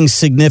something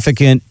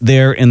significant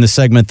there in the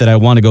segment that I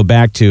want to go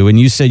back to, and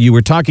you said you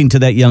were talking to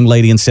that young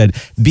lady and said,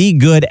 be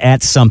good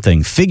at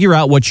something. Figure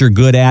out what you're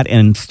good at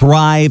and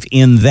thrive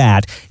in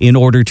that in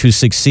order to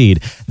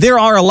succeed. There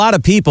are a lot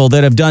of people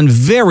that have done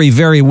very,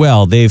 very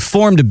well. They've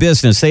formed a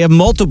business. They have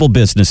multiple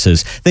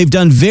businesses. They've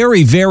done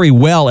very, very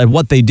well at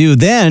what they do.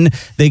 Then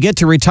they get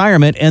to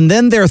retirement, and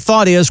then their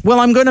thought is, well,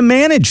 I'm going to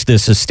manage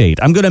this estate.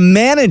 I'm going to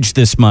manage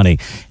this money.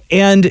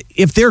 And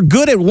if they're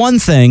good at one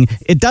thing,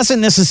 it doesn't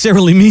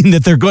necessarily mean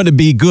that they're going to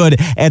be good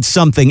at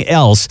something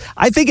else.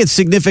 I think it's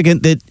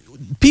significant that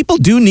people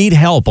do need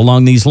help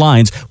along these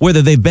lines,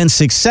 whether they've been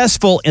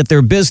successful at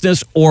their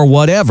business or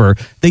whatever.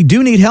 They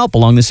do need help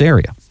along this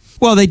area.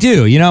 Well, they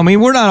do.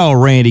 We're not all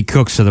Randy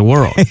Cooks of the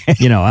world.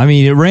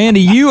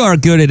 Randy, you are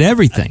good at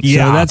everything.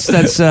 Yeah. So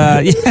that's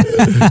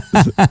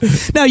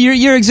No,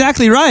 you're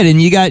exactly right.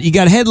 And you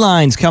got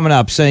headlines coming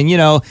up saying,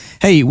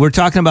 hey, we're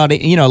talking about,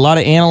 a lot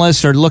of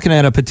analysts are looking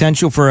at a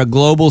potential for a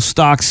global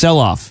stock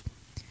sell-off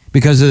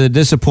because of the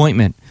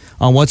disappointment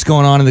on what's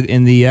going on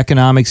in the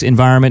economics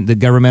environment, the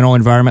governmental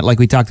environment, like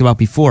we talked about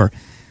before.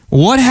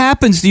 What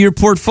happens to your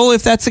portfolio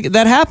if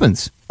that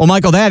happens? Well,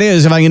 Michael, that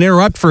is, if I can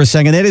interrupt for a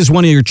second, that is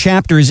one of your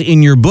chapters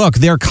in your book.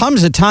 There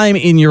comes a time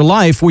in your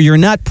life where you're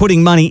not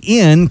putting money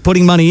in,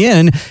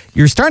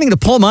 you're starting to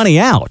pull money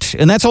out.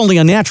 And that's only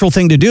a natural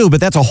thing to do, but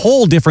that's a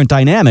whole different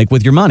dynamic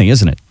with your money,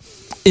 isn't it?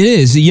 It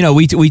is.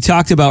 We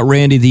talked about,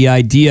 Randy, the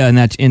idea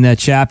in that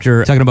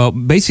chapter, talking about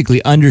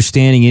basically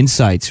understanding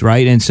insights,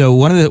 right? And so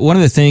one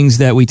of the things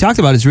that we talked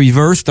about is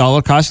reverse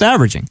dollar cost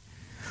averaging.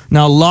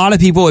 Now, a lot of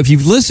people, if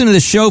you've listened to the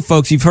show,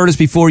 folks, you've heard us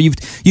before.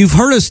 You've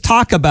heard us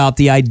talk about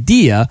the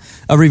idea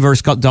of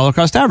reverse dollar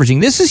cost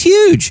averaging. This is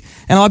huge.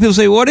 And a lot of people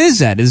say, what is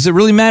that? Does it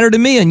really matter to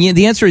me? And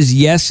the answer is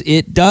yes,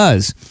 it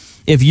does.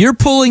 If you're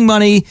pulling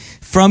money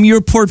from your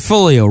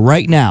portfolio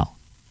right now,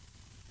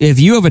 if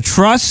you have a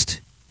trust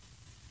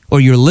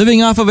or you're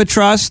living off of a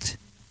trust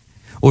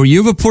or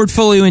you have a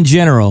portfolio in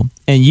general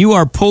and you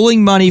are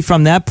pulling money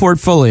from that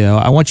portfolio,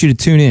 I want you to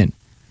tune in.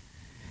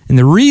 And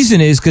the reason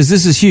is because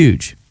this is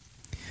huge.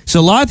 So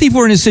a lot of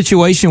people are in a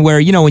situation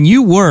where, when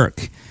you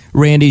work,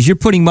 Randy's, you're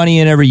putting money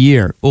in every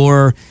year,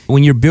 or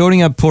when you're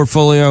building a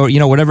portfolio,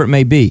 whatever it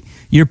may be,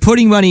 you're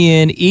putting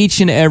money in each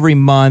and every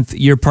month.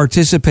 You're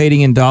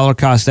participating in dollar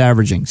cost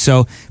averaging.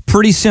 So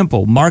pretty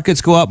simple.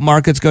 Markets go up,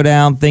 markets go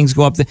down, things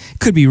go up. It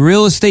could be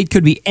real estate,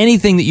 could be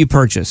anything that you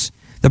purchase.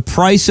 The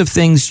price of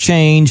things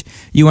change.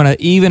 You want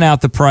to even out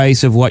the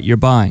price of what you're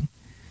buying.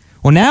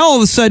 Well, now all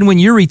of a sudden, when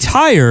you're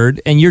retired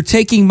and you're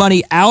taking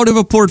money out of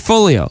a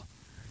portfolio,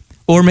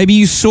 or maybe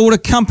you sold a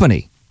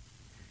company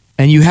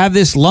and you have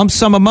this lump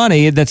sum of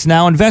money that's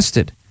now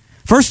invested.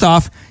 First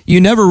off,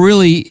 you never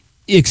really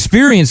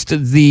experienced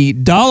the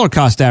dollar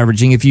cost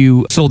averaging if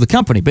you sold the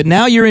company. But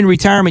now you're in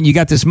retirement, you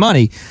got this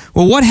money.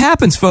 Well, what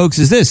happens, folks,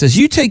 is this. As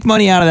you take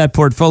money out of that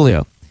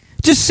portfolio,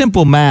 just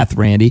simple math,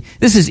 Randy.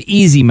 This is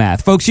easy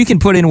math. Folks, you can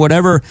put in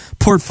whatever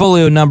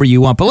portfolio number you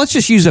want, but let's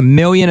just use $1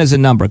 million as a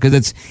number because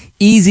it's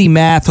easy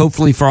math,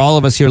 hopefully, for all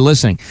of us here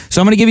listening.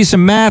 So I'm going to give you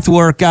some math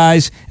work,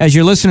 guys, as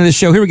you're listening to this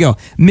show. Here we go.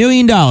 $1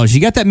 million.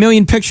 You got that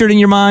million pictured in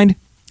your mind?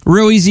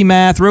 Real easy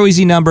math, real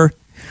easy number.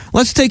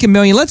 Let's take $1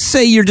 million. Let's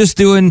say you're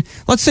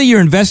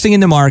investing in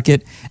the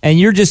market and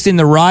you're just in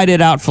the ride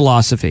it out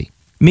philosophy.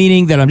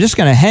 Meaning that I'm just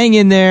going to hang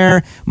in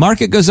there.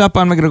 Market goes up,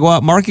 I'm going to go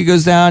up. Market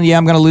goes down,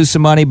 I'm going to lose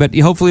some money, but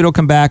hopefully it'll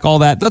come back, all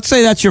that. Let's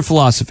say that's your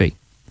philosophy.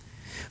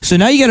 So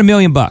now you got $1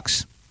 million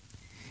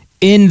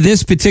in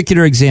this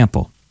particular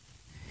example.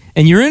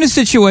 And you're in a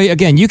situation,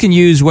 again, you can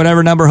use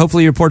whatever number.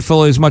 Hopefully your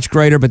portfolio is much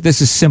greater, but this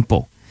is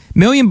simple. $1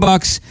 million,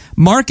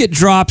 market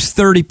drops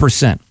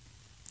 30%.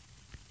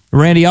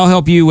 Randy, I'll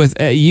help you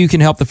with, you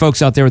can help the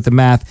folks out there with the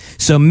math.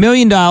 So $1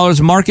 million,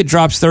 market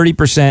drops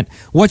 30%.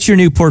 What's your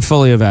new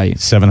portfolio value?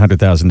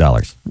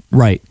 $700,000.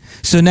 Right.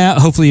 So now,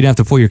 hopefully you don't have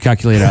to pull your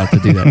calculator out to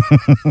do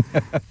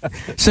that.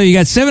 So you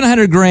got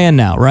 $700,000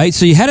 now, right?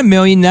 So you had $1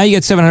 million, now you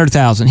got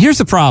 $700,000. Here's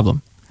the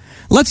problem.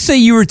 Let's say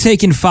you were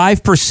taking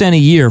 5% a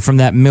year from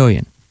that $1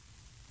 million.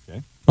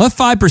 Okay. Well, that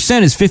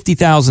 5% is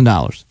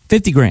 $50,000,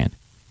 $50,000.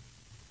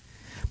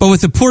 But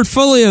with the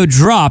portfolio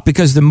drop,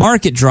 because the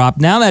market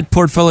dropped, now that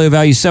portfolio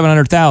value is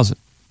 $700,000.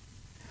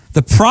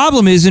 The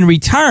problem is in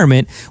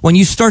retirement, when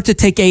you start to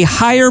take a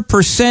higher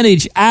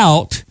percentage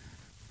out,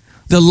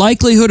 the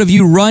likelihood of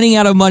you running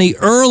out of money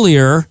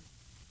earlier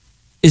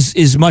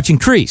is much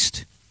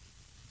increased.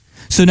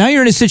 So now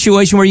you're in a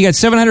situation where you got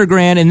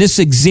 $700,000 in this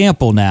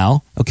example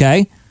now,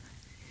 okay?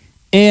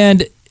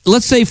 And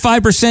let's say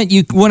 5%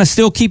 you want to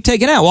still keep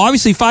taking out. Well,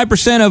 obviously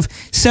 5% of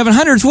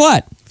 700 is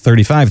what?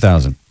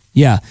 $35,000.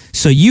 Yeah.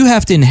 So you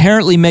have to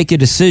inherently make a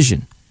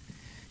decision.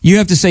 You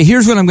have to say,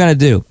 here's what I'm going to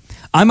do.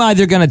 I'm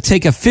either going to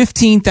take a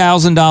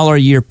 $15,000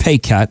 a year pay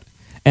cut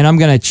and I'm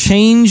going to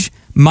change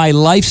my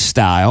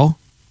lifestyle,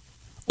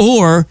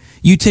 or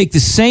you take the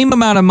same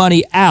amount of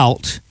money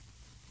out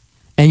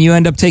and you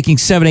end up taking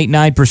 7, 8,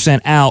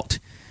 9% out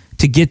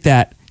to get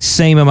that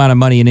same amount of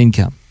money in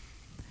income.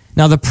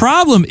 Now, the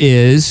problem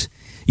is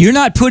you're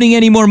not putting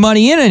any more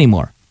money in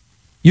anymore.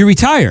 You're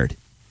retired.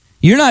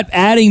 You're not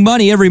adding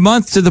money every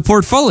month to the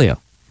portfolio.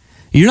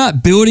 You're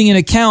not building an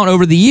account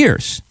over the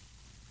years.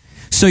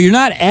 So you're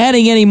not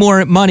adding any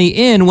more money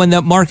in when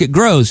the market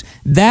grows.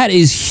 That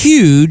is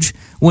huge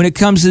when it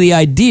comes to the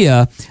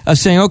idea of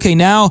saying, okay,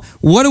 now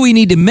what do we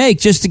need to make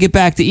just to get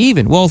back to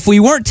even? Well, if we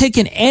weren't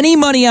taking any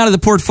money out of the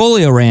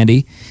portfolio,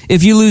 Randy,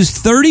 if you lose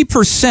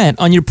 30%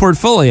 on your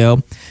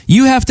portfolio,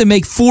 you have to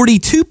make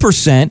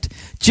 42%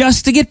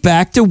 just to get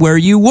back to where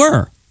you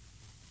were.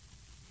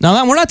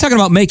 Now, we're not talking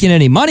about making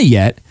any money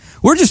yet.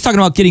 We're just talking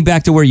about getting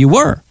back to where you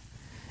were.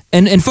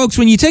 And folks,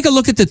 when you take a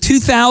look at the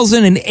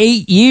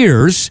 2008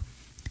 years,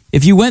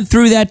 if you went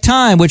through that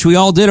time, which we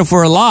all did if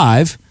we're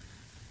alive,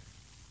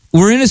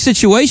 we're in a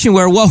situation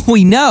where what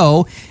we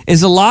know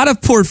is a lot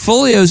of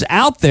portfolios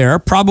out there,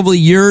 probably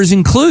yours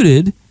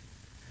included,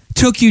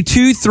 took you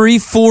 2, 3,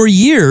 4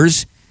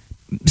 years,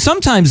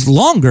 sometimes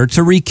longer,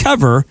 to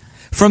recover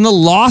from the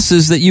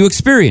losses that you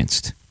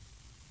experienced.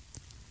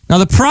 Now,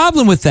 the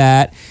problem with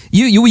that,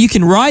 you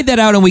can ride that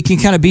out and we can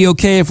kind of be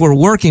okay if we're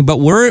working, but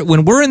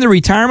when we're in the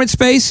retirement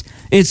space,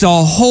 it's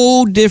a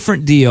whole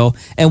different deal,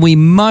 and we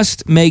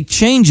must make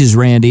changes,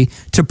 Randy,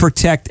 to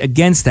protect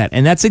against that.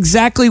 And that's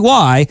exactly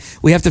why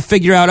we have to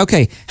figure out,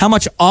 okay, how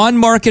much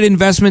on-market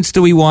investments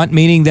do we want,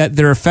 meaning that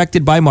they're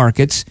affected by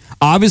markets?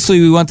 Obviously,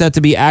 we want that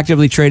to be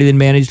actively traded and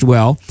managed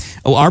well.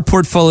 Our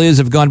portfolios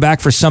have gone back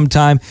for some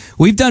time.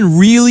 We've done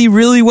really,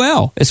 really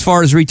well as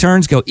far as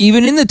returns go,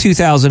 even in the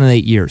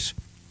 2008 years.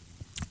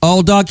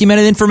 All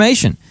documented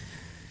information.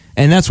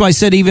 And that's why I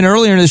said even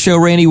earlier in the show,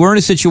 Randy, we're in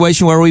a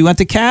situation where we went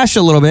to cash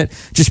a little bit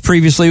just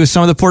previously with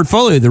some of the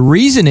portfolio. The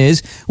reason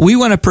is we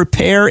want to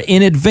prepare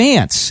in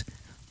advance.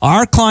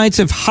 Our clients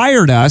have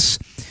hired us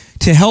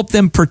to help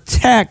them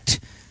protect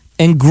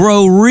and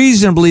grow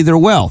reasonably their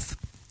wealth.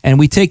 And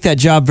we take that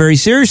job very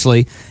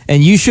seriously.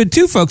 And you should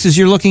too, folks, as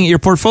you're looking at your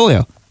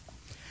portfolio.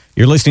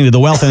 You're listening to the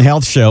Wealth and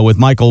Health Show with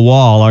Michael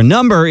Wall. Our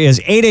number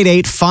is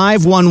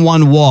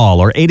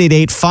 888-511-WALL or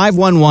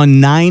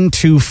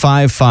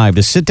 888-511-9255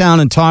 to sit down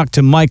and talk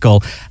to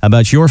Michael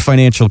about your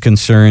financial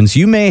concerns.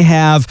 You may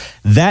have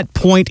that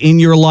point in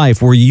your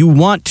life where you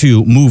want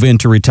to move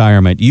into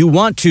retirement. You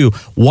want to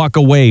walk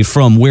away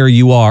from where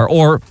you are,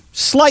 or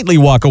slightly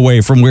walk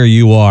away from where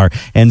you are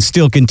and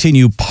still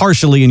continue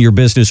partially in your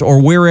business or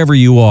wherever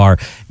you are.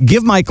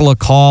 Give Michael a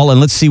call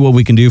and let's see what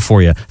we can do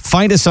for you.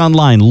 Find us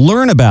online.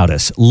 Learn about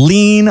us.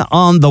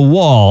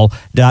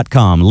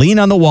 LeanOnTheWall.com.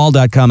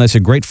 LeanOnTheWall.com. That's a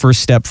great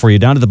first step for you.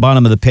 Down at the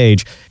bottom of the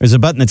page, there's a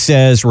button that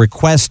says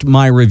Request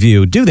My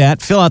Review. Do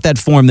that. Fill out that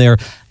form there,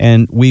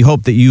 and we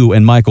hope that you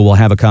and Michael will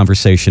have a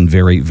conversation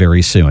very,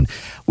 very soon.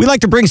 We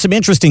like to bring some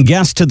interesting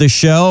guests to the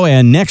show,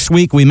 and next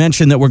week we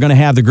mentioned that we're going to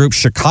have the group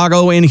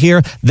Chicago in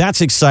here. That's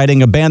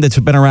exciting, a band that's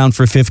been around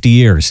for 50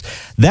 years.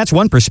 That's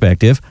one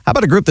perspective. How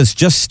about a group that's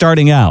just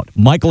starting out?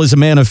 Michael is a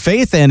man of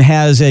faith and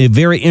has a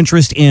very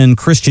interest in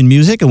Christian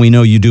music, and we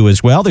know you do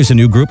as well. There's a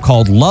new group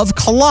called Love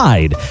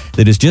Collide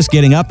that is just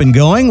getting up and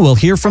going. We'll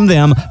hear from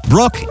them,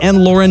 Brooke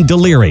and Lauren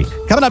Deliri.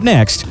 Coming up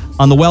next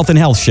on the Wealth and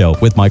Health Show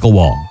with Michael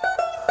Wall.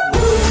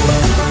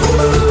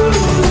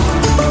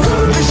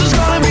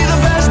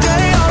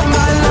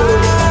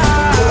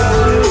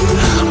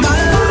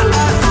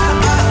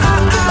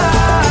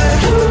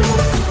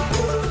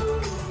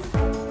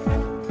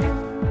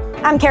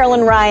 I'm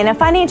Carolyn Ryan, a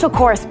financial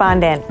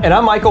correspondent. And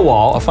I'm Michael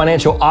Wall, a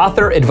financial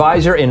author,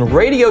 advisor, and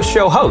radio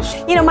show host.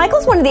 You know,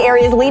 Michael's one of the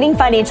area's leading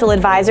financial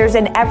advisors,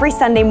 and every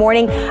Sunday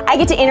morning, I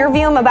get to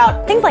interview him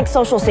about things like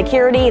Social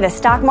Security, the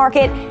stock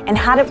market, and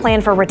how to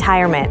plan for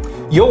retirement.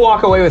 You'll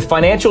walk away with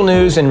financial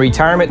news and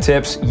retirement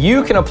tips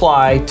you can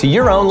apply to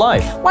your own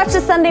life. Watch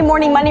the Sunday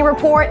Morning Money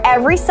Report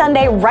every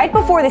Sunday right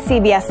before the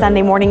CBS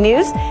Sunday Morning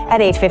News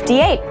at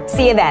 8:58.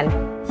 See you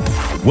then.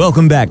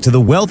 Welcome back to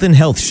the Wealth and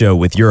Health Show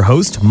with your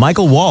host,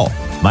 Michael Wall.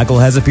 Michael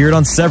has appeared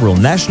on several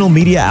national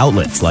media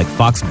outlets like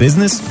Fox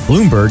Business,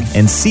 Bloomberg,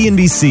 and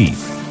CNBC.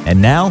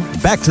 And now,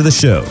 back to the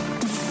show.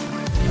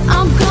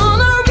 I'm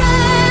gonna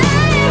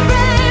rave, rave,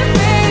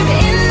 rave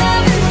in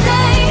love and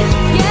state.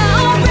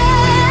 Yeah, I'll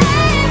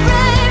rave, rave,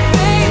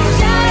 rave,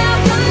 shout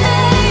out your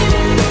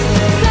name.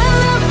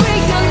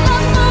 Celebrate your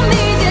love for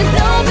me, there's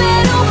no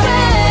better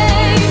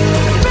way.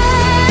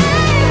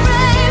 Rave,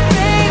 rave,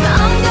 rave,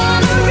 I'm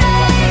gonna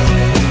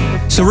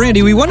rave. So,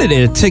 Randy, we wanted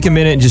to take a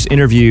minute and just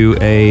interview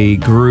a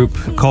group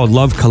called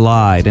Love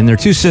Collide. And they're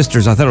two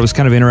sisters. I thought it was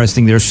kind of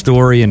interesting, their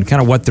story and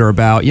kind of what they're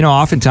about. You know,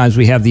 oftentimes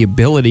we have the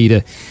ability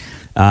to,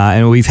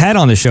 and we've had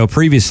on the show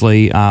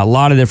previously, a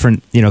lot of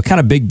different, you know,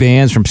 kind of big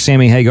bands from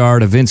Sammy Hagar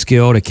to Vince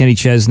Gill to Kenny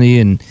Chesney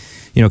and,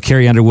 you know,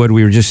 Carrie Underwood.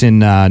 We were just in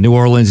New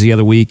Orleans the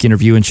other week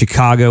interviewing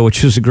Chicago,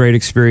 which was a great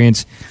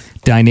experience.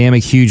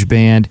 Dynamic, huge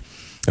band.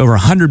 over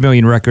 100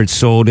 million records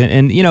sold,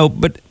 and you know,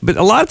 but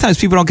a lot of times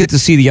people don't get to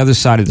see the other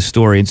side of the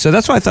story, and so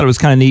that's why I thought it was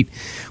kind of neat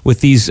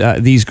with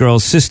these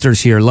girls,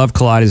 sisters here. Love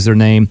Collide is their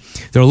name.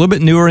 They're a little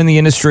bit newer in the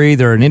industry.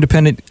 They're an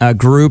independent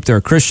group. They're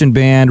a Christian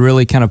band,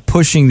 really kind of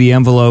pushing the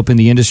envelope in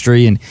the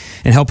industry and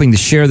helping to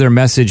share their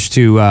message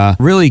to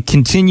really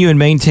continue and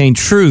maintain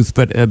truth.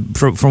 But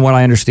from what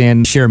I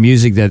understand, share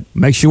music that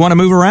makes you want to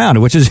move around,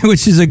 which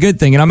is a good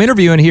thing. And I'm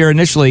interviewing here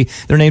initially.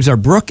 Their names are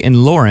Brooke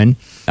and Lauren.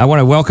 I want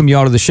to welcome you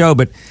all to the show,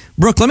 but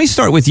Brooke, let me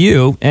start with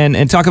you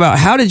and talk about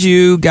how did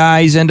you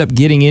guys end up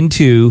getting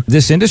into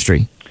this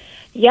industry?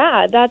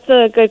 Yeah, that's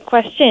a good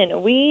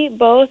question. We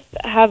both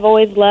have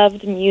always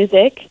loved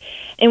music,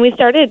 and we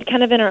started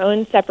kind of in our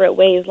own separate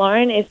ways.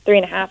 Lauren is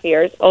 3.5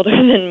 years older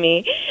than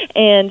me,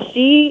 and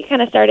she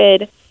kind of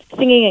started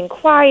singing in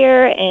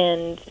choir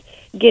and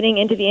getting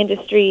into the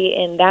industry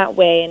in that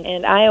way,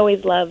 and I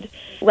always loved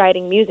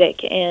writing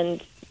music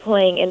and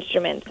playing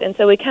instruments, and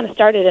so we kind of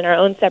started in our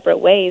own separate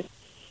ways.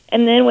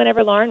 And then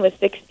whenever Lauren was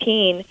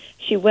 16,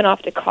 she went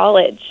off to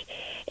college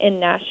in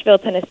Nashville,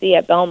 Tennessee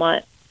at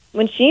Belmont.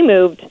 When she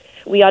moved,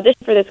 we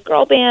auditioned for this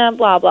girl band,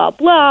 blah, blah,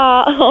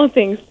 blah. All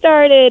things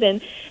started,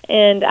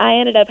 and I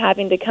ended up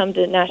having to come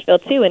to Nashville,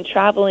 too, and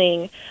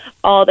traveling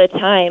all the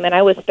time. And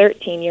I was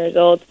 13 years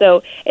old.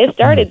 So it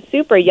started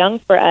super young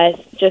for us,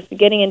 just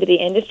getting into the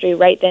industry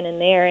right then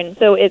and there. And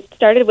so it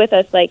started with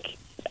us, like,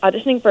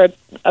 auditioning for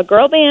a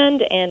girl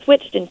band and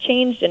switched and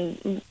changed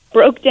and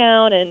broke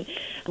down, and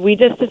we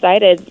just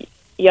decided,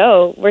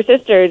 we're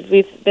sisters.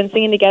 We've been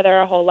singing together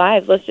our whole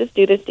lives. Let's just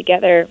do this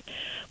together.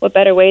 What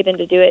better way than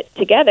to do it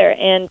together?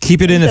 And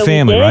keep it in the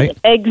family, right?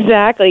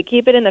 Exactly.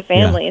 Keep it in the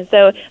family. And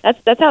so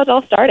that's how it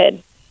all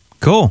started.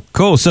 Cool.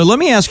 So let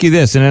me ask you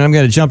this, and then I'm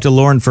going to jump to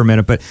Lauren for a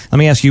minute, but let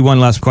me ask you one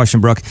last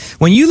question, Brooke.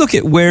 When you look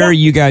at where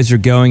you guys are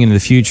going in the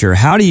future,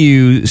 how do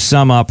you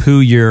sum up who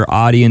your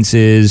audience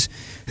is,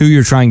 who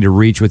you're trying to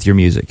reach with your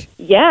music?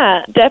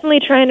 Yeah,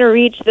 definitely trying to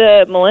reach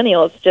the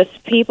millennials,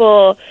 just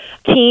people,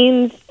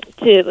 teens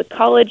to the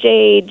college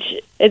age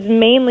is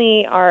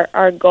mainly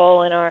our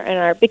goal and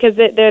our because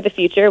they're the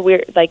future.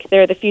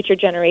 They're the future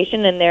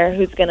generation, and they're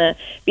who's going to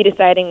be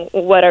deciding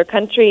what our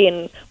country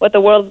and what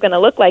the world's going to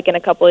look like in a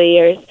couple of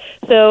years.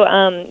 So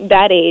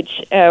that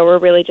age, we're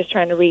really just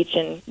trying to reach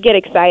and get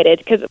excited,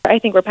 because I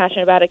think we're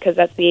passionate about it because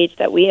that's the age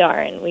that we are,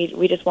 and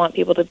we just want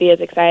people to be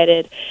as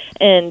excited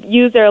and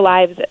use their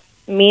lives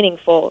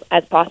meaningful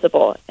as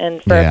possible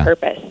and for a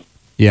purpose.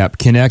 Yeah,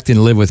 connect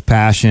and live with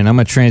passion. I'm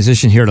going to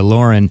transition here to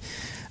Lauren.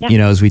 You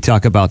know, as we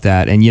talk about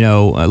that. And, you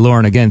know,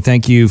 Lauren, again,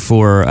 thank you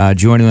for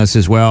joining us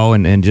as well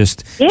and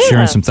just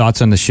sharing some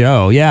thoughts on the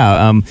show.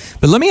 Yeah.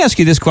 But let me ask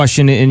you this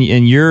question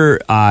in your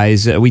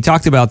eyes. We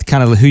talked about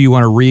kind of who you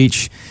want to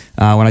reach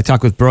when I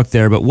talked with Brooke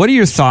there, but what are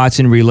your thoughts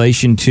in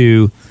relation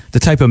to the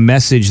type of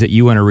message that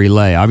you want to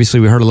relay? Obviously,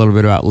 we heard a little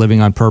bit about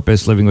living on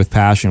purpose, living with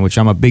passion, which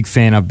I'm a big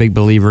fan of, big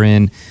believer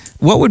in.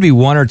 What would be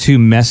one or two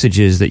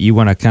messages that you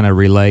want to kind of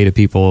relay to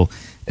people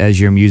as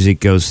your music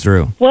goes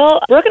through? Well,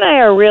 Brooke and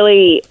I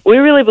we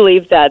really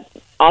believe that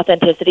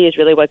authenticity is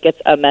really what gets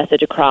a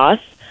message across.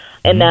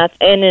 And that's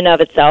in and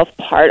of itself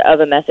part of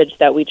a message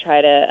that we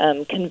try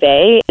to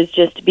convey, is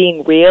just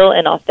being real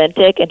and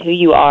authentic and who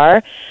you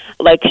are.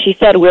 Like she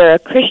said, we're a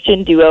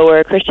Christian duo, we're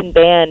a Christian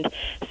band,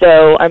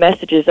 so our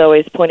message is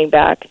always pointing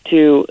back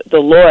to the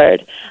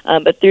Lord.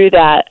 But through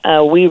that,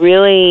 we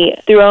really,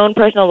 through our own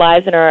personal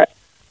lives and our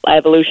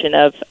evolution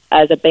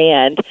as a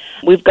band,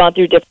 we've gone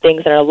through different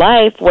things in our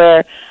life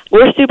where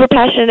we're super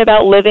passionate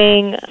about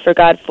living for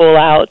God full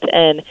out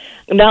and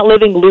not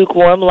living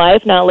lukewarm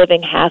life, not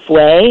living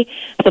halfway.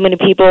 So many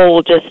people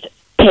will just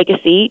take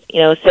a seat,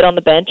 sit on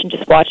the bench and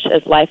just watch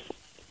as life,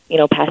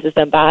 passes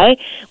them by.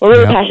 We're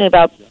really passionate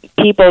about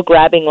people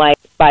grabbing life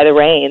by the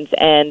reins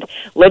and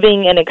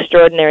living an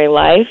extraordinary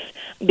life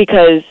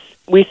because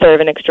we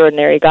serve an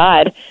extraordinary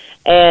God.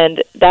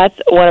 And that's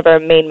one of our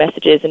main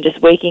messages, and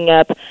just waking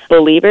up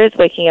believers,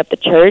 waking up the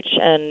church.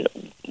 And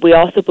we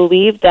also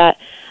believe that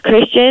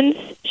Christians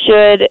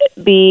should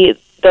be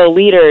the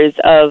leaders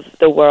of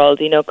the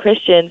world.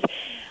 Christians,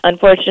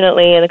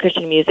 unfortunately, in the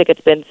Christian music, it's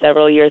been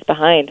several years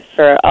behind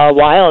for a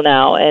while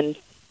now. And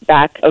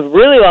back a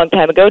really long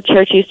time ago,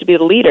 church used to be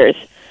the leaders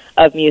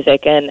of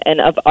music and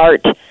of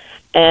art.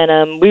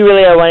 And we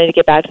really are wanting to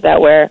get back to that,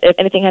 where if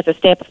anything has a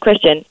stamp of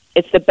Christian,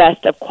 it's the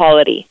best of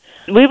quality.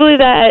 We believe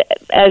that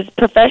as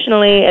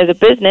professionally as a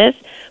business,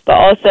 but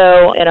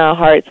also in our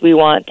hearts, we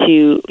want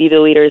to be the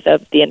leaders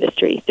of the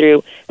industry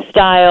through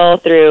style,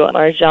 through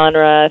our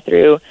genre,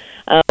 through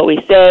what we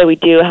say, we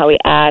do, how we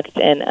act,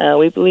 and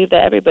we believe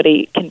that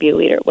everybody can be a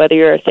leader, whether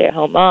you're a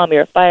stay-at-home mom,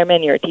 you're a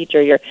fireman, you're a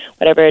teacher, you're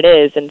whatever it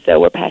is. And so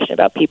we're passionate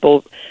about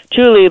people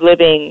truly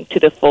living to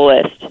the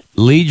fullest.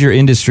 Lead your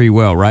industry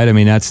well, right? I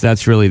mean,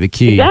 that's really the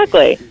key.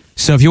 Exactly.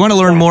 So if you want to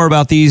learn more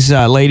about these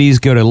ladies,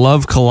 go to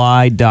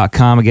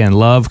lovecollide.com. Again,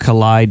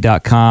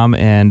 lovecollide.com.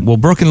 And, well,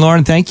 Brooke and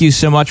Lauren, thank you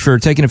so much for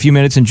taking a few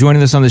minutes and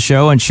joining us on the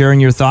show and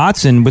sharing your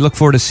thoughts. And we look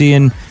forward to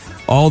seeing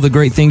all the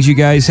great things you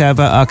guys have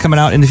coming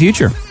out in the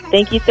future.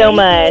 Thank you so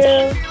much.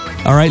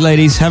 All right,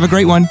 ladies, have a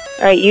great one.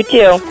 All right, you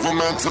too.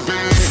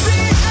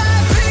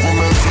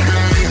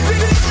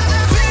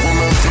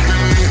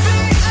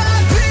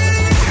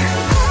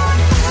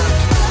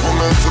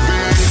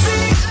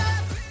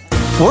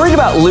 Worried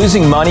about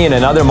losing money in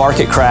another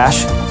market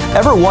crash?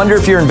 Ever wonder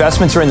if your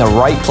investments are in the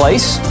right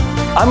place?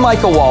 I'm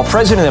Michael Wall,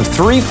 president of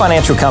 3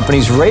 financial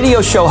companies,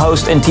 radio show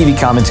host, and TV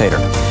commentator.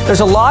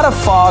 There's a lot of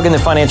fog in the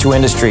financial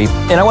industry,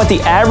 and I want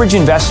the average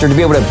investor to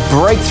be able to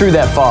break through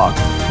that fog.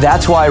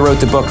 That's why I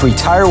wrote the book,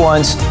 Retire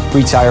Once,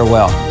 Retire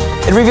Well.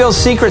 It reveals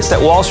secrets that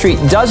Wall Street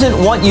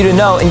doesn't want you to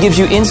know and gives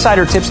you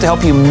insider tips to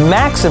help you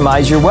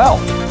maximize your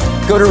wealth.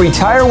 Go to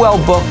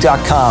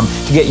retirewellbook.com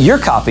to get your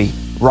copy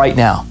right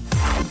now.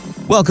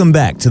 Welcome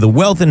back to the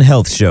Wealth and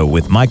Health Show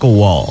with Michael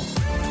Wall.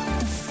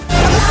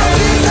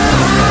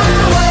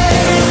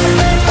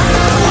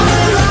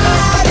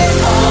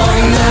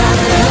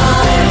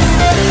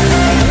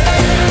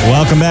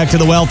 Welcome back to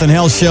the Wealth and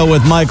Health Show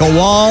with Michael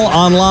Wall.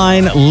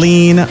 Online,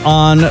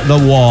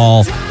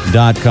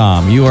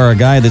 leanonthewall.com. You are a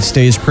guy that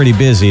stays pretty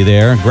busy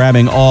there,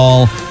 grabbing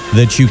all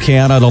that you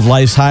can out of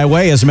life's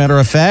highway. As a matter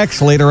of fact,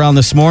 later on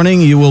this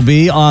morning, you will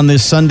be on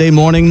this Sunday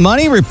Morning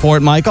Money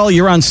Report, Michael.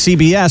 You're on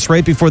CBS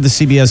right before the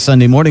CBS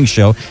Sunday Morning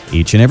Show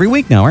each and every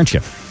week now, aren't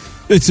you?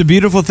 It's a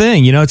beautiful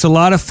thing. You know, it's a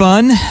lot of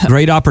fun.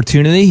 Great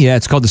opportunity. Yeah,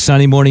 it's called the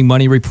Sunday Morning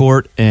Money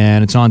Report,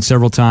 and it's on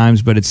several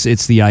times, but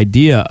it's the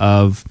idea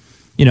of,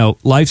 you know,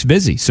 life's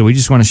busy. So we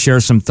just want to share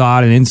some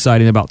thought and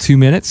insight in about 2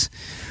 minutes.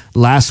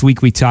 Last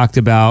week we talked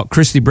about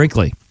Christy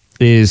Brinkley.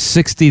 Is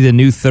 60 the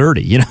new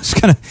 30? You know, it's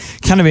kind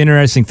of an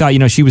interesting thought. You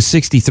know, she was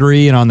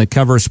 63 and on the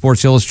cover of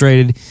Sports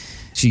Illustrated.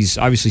 She's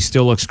obviously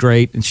still looks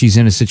great, and she's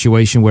in a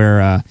situation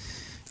where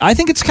I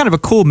think it's kind of a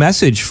cool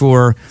message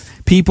for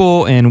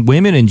people and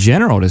women in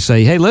general to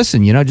say, hey,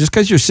 listen, you know, just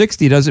because you're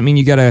 60 doesn't mean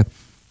you got to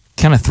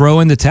kind of throw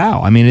in the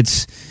towel. I mean,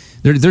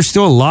 there's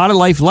still a lot of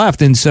life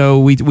left. And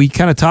so we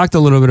kind of talked a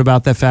little bit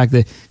about that fact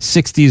that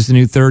 60 is the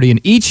new 30. And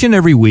each and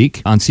every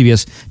week on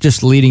CBS,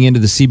 just leading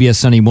into the CBS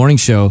Sunday Morning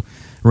Show,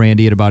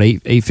 Randy, at about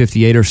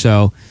 8:58 or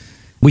so,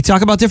 we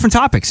talk about different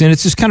topics, and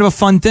it's just kind of a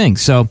fun thing.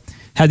 So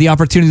had the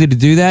opportunity to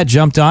do that,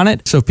 jumped on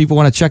it. So if people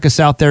want to check us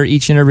out there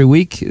each and every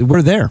week,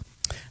 we're there.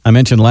 I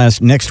mentioned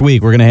next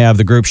week we're going to have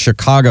the group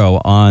Chicago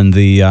on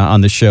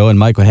the show, and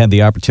Michael had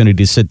the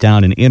opportunity to sit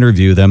down and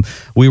interview them.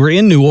 We were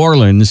in New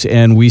Orleans,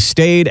 and we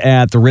stayed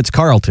at the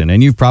Ritz-Carlton,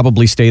 and you've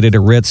probably stayed at a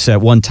Ritz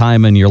at one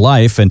time in your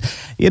life. And,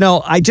 you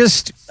know, I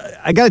got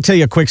to tell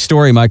you a quick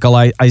story, Michael.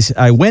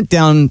 I went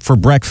down for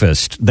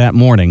breakfast that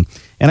morning,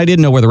 and I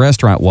didn't know where the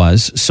restaurant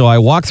was, so I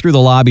walked through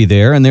the lobby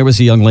there, and there was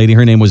a young lady.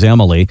 Her name was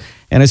Emily,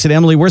 and I said,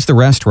 Emily, where's the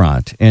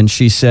restaurant? And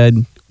she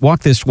said,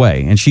 walk this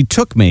way. And she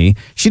took me.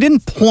 She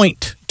didn't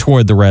point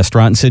toward the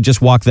restaurant and said,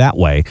 just walk that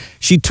way.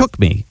 She took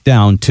me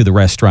down to the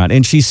restaurant,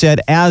 and she said,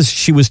 as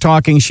she was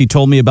talking, she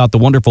told me about the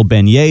wonderful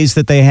beignets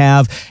that they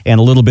have and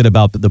a little bit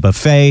about the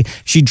buffet.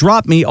 She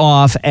dropped me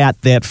off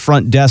at that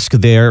front desk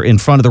there in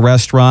front of the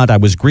restaurant. I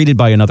was greeted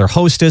by another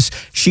hostess.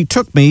 She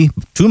took me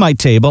to my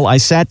table. I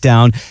sat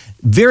down.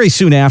 Very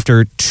soon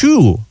after,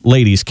 2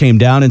 ladies came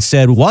down and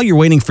said, while you're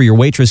waiting for your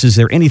waitress, is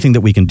there anything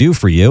that we can do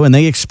for you? And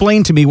they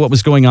explained to me what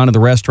was going on in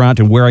the restaurant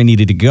and where I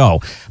needed to go.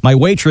 My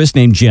waitress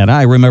named Jenna,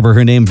 I remember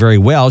her name very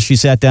well. She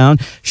sat down.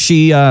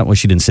 She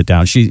didn't sit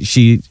down.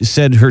 She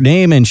said her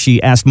name, and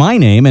she asked my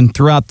name. And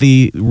throughout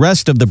the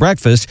rest of the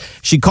breakfast,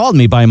 she called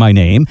me by my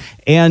name.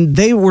 And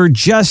they were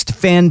just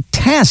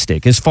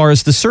fantastic as far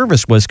as the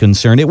service was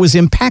concerned. It was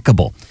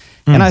impeccable.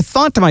 And I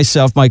thought to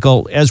myself,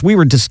 Michael, as we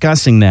were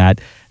discussing that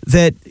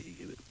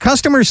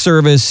customer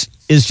service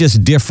is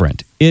just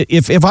different.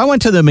 If I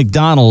went to the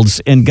McDonald's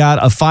and got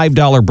a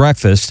 $5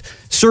 breakfast,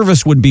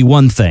 service would be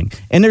one thing.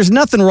 And there's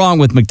nothing wrong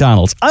with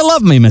McDonald's. I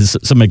love me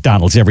some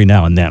McDonald's every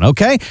now and then,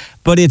 okay?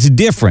 But it's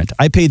different.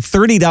 I paid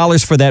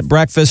 $30 for that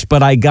breakfast,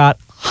 but I got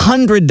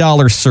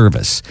 $100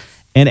 service.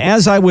 And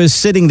as I was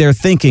sitting there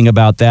thinking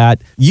about that,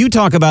 you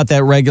talk about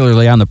that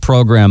regularly on the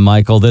program,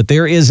 Michael, that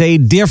there is a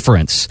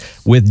difference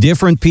with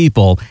different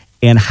people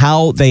and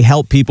how they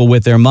help people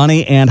with their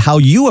money and how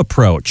you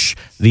approach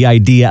the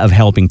idea of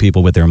helping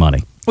people with their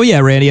money. Well,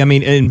 yeah, Randy. I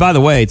mean, and by the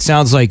way, it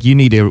sounds like you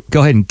need to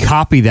go ahead and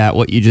copy that,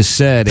 what you just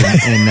said,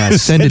 and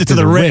send it to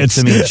the Ritz.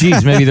 I mean,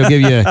 geez, maybe they'll give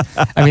you.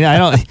 I mean, I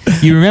don't.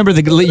 You remember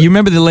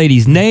the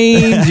ladies'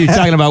 names? You're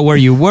talking about where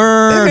you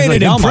were. They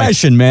made an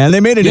impression, man. They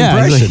made an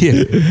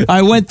impression. Like,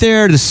 I went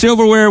there. The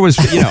silverware was,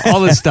 all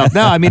this stuff.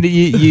 No, I mean,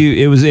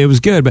 it was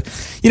good, but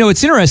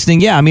it's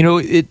interesting. Yeah, I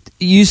mean,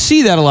 you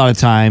see that a lot of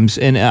times,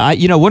 and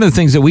one of the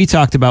things that we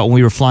talked about when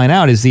we were flying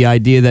out is the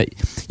idea that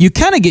you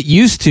kind of get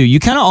used to.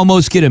 You kind of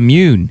almost get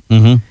immune.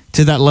 Mm-hmm.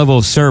 To that level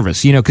of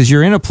service, because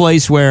you're in a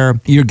place where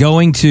you're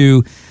going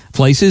to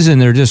places and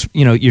they're just,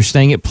 you're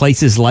staying at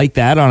places like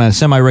that on a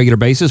semi-regular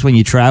basis when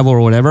you travel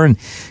or whatever, and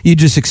you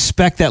just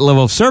expect that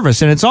level of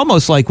service. And it's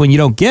almost like when you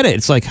don't get it,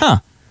 it's like,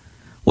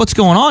 what's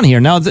going on here?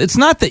 Now, it's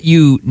not that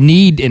you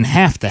need and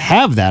have to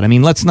have that. I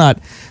mean, let's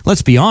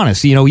be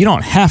honest. You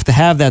don't have to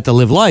have that to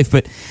live life.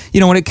 But,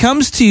 when it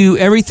comes to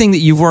everything that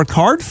you've worked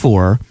hard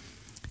for,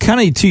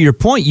 kind of to your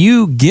point,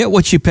 you get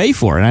what you pay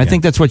for. And I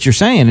think that's what you're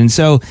saying. And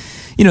so,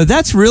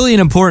 that's really an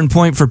important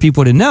point for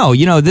people to know.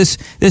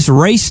 This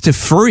race to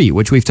free,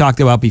 which we've talked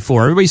about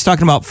before. Everybody's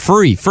talking about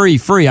free.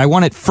 I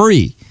want it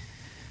free.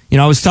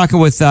 I was talking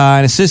with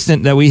an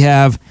assistant that we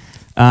have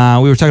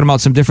We were talking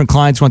about some different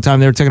clients one time.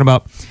 They were talking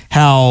about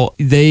how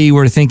they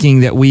were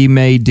thinking that we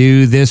may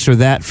do this or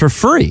that for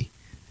free.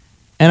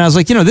 And I was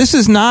like, this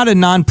is not a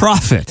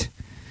nonprofit.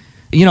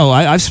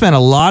 I've spent a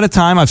lot of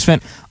time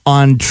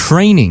on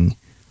training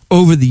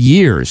over the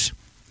years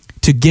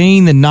to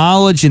gain the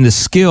knowledge and the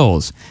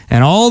skills,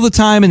 and all the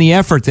time and the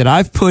effort that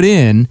I've put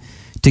in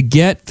to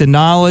get the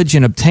knowledge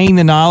and obtain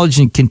the knowledge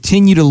and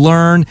continue to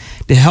learn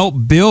to help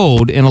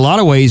build, in a lot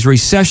of ways,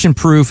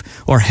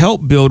 recession-proof or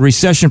help build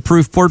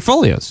recession-proof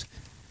portfolios.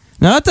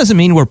 Now, that doesn't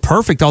mean we're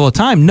perfect all the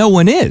time. No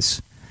one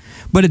is.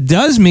 But it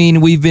does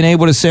mean we've been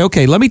able to say,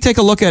 okay, let me take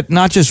a look at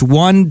not just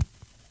one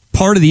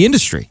part of the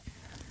industry.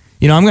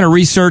 I'm going to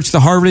research the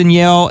Harvard and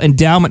Yale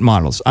endowment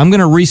models. I'm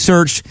going to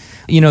research,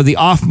 the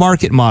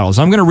off-market models.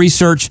 I'm going to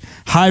research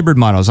hybrid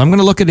models. I'm going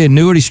to look at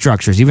annuity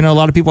structures, even though a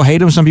lot of people hate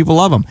them, some people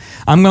love them.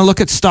 I'm going to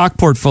look at stock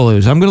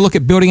portfolios. I'm going to look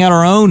at building out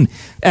our own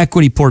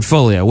equity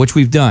portfolio, which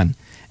we've done.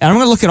 And I'm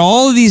going to look at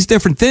all of these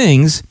different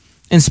things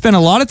and spend a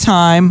lot of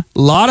time,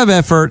 a lot of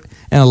effort,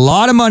 and a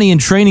lot of money in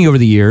training over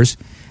the years.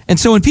 And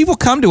so when people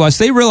come to us,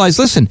 they realize,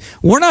 listen,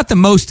 we're not the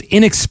most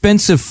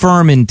inexpensive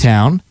firm in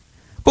town,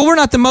 but we're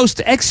not the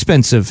most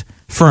expensive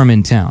firm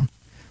in town.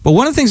 But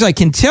one of the things I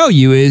can tell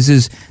you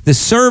is the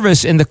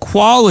service and the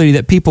quality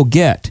that people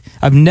get.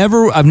 I've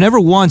never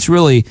once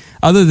really,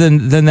 other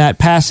than that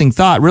passing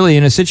thought, really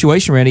in a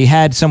situation, Randy,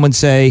 had someone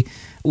say,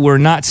 we're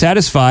not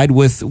satisfied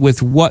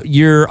with what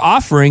you're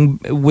offering,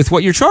 with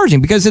what you're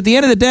charging. Because at the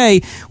end of the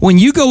day, when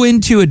you go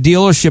into a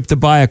dealership to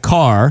buy a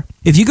car,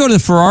 if you go to the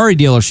Ferrari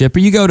dealership or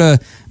you go to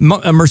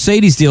a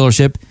Mercedes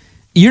dealership,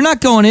 you're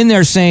not going in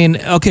there saying,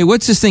 okay,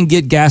 what's this thing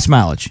get gas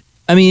mileage?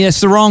 I mean,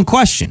 that's the wrong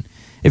question.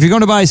 If you're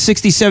going to buy a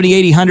 60, 70,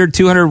 80, 100,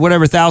 200,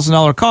 whatever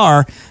 $1,000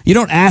 car, you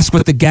don't ask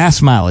what the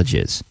gas mileage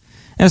is.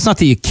 And it's not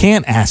that you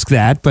can't ask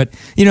that, but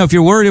if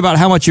you're worried about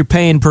how much you're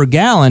paying per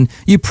gallon,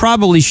 you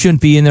probably shouldn't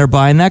be in there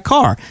buying that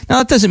car. Now,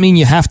 that doesn't mean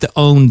you have to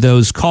own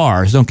those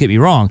cars, don't get me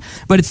wrong,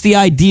 but it's the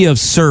idea of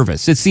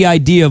service. It's the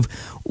idea of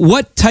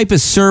what type of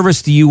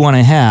service do you want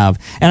to have?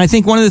 And I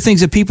think one of the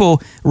things that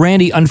people,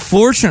 Randy,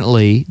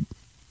 unfortunately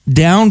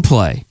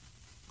downplay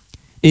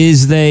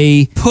is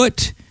they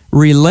put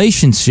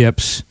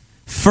relationships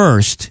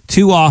first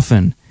too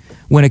often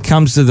when it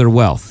comes to their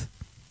wealth.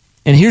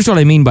 And here's what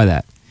I mean by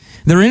that.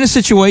 They're in a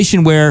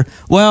situation where,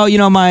 well,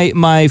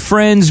 my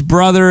friend's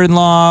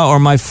brother-in-law or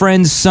my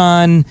friend's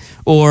son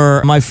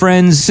or my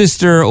friend's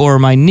sister or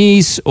my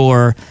niece,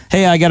 or,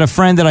 hey, I got a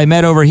friend that I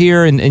met over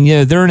here, and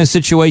they're in a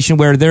situation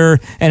where they're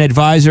an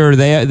advisor,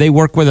 they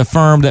work with a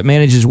firm that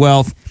manages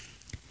wealth,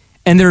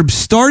 and they're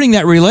starting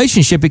that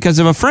relationship because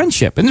of a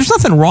friendship. And there's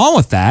nothing wrong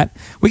with that.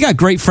 We got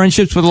great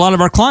friendships with a lot of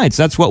our clients.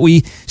 That's what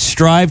we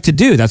strive to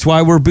do. That's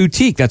why we're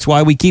boutique. That's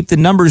why we keep the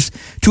numbers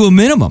to a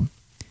minimum.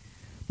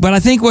 But I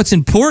think what's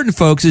important,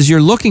 folks, is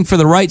you're looking for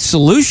the right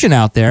solution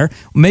out there.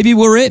 Maybe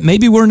we're it,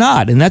 maybe we're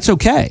not, and that's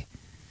okay.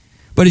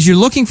 But as you're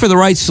looking for the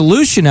right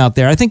solution out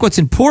there, I think what's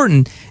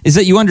important is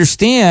that you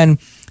understand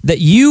that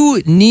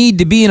you need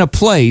to be in a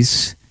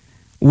place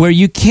where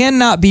you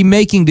cannot be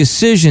making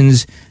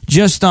decisions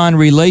just on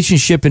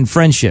relationship and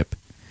friendship.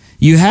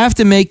 You have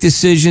to make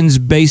decisions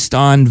based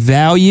on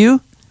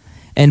value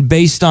and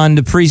based on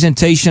the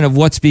presentation of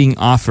what's being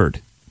offered.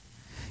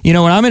 When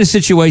I'm in a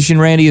situation,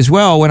 Randy, as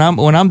well, when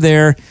I'm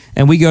there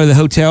and we go to the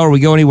hotel or we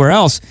go anywhere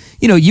else,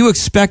 you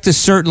expect a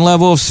certain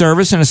level of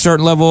service and a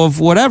certain level of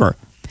whatever.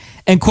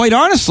 And quite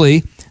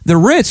honestly, the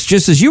Ritz,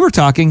 just as you were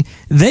talking,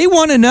 they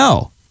want to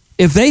know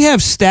if they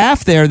have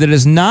staff there that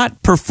is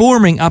not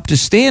performing up to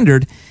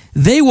standard.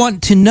 They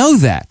want to know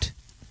that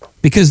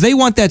because they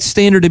want that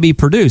standard to be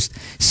produced.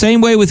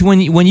 Same way with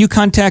when you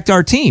contact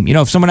our team.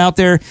 If someone out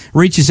there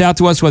reaches out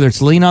to us, whether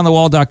it's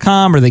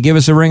leanonthewall.com or they give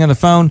us a ring on the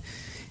phone,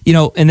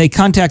 and they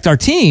contact our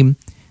team,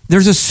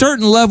 there's a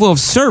certain level of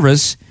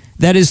service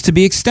that is to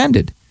be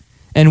extended.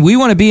 And we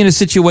want to be in a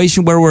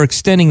situation where we're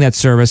extending that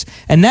service.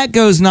 And that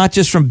goes not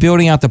just from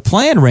building out the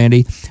plan,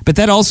 Randy, but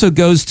that also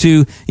goes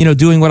to,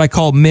 doing what I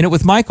call Minute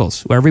with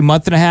Michaels, where every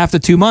month and a half to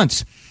 2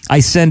 months,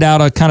 I send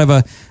out a kind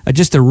of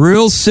just a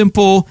real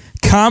simple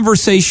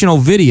conversational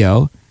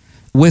video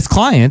with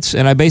clients.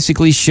 And I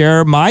basically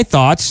share my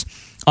thoughts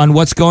on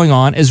what's going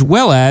on, as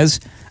well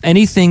as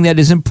anything that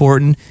is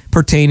important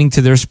pertaining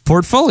to their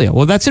portfolio.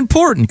 Well, that's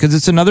important because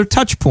it's another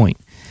touch point,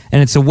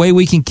 and it's a way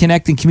we can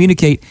connect and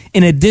communicate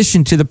in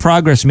addition to the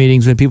progress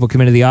meetings when people come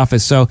into the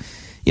office. So,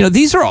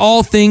 these are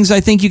all things I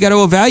think you got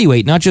to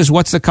evaluate, not just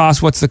what's the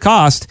cost.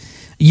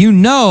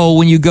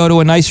 When you go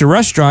to a nicer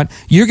restaurant,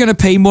 you're going to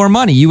pay more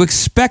money. You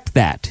expect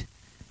that,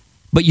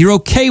 but you're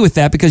okay with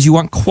that because you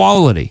want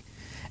quality.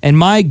 And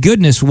my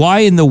goodness, why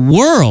in the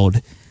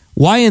world,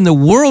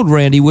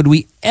 Randy, would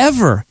we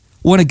ever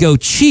want to go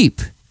cheap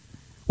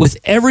with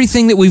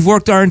everything that we've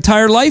worked our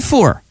entire life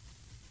for?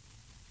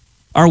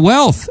 Our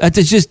wealth. That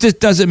just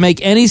doesn't make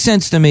any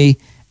sense to me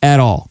at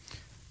all.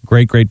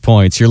 Great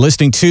points. You're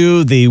listening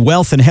to the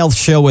Wealth and Health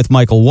Show with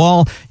Michael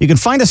Wall. You can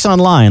find us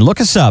online.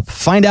 Look us up.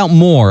 Find out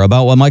more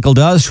about what Michael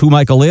does, who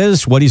Michael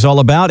is, what he's all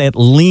about at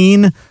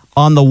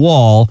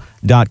leanonthewall.com.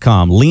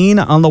 leanonthewall.com.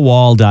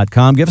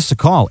 Leanonthewall.com. Give us a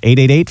call,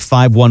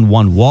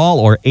 888-511-WALL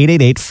or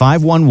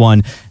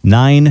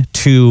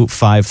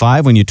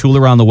 888-511-9255. When you tool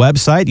around the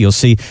website, you'll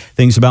see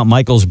things about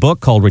Michael's book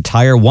called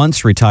Retire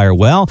Once, Retire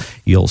Well.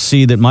 You'll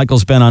see that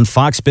Michael's been on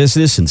Fox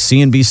Business and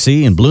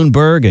CNBC and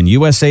Bloomberg and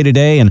USA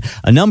Today and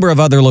a number of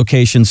other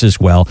locations as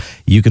well.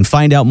 You can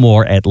find out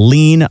more at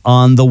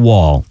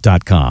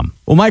leanonthewall.com.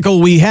 Well, Michael,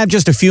 we have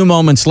just a few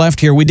moments left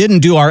here. We didn't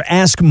do our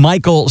Ask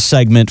Michael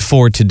segment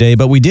for today,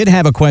 but we did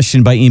have a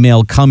question by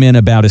email come in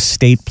about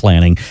estate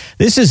planning.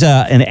 This is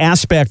an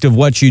aspect of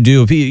what you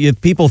do.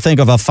 People think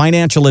of a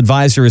financial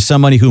advisor as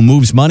somebody who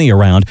moves money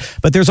around,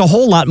 but there's a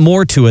whole lot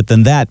more to it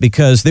than that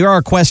because there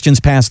are questions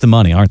past the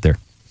money, aren't there?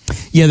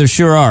 Yeah, there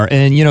sure are.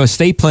 And,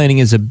 estate planning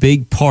is a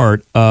big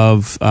part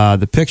of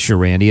the picture,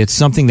 Randy. It's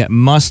something that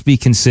must be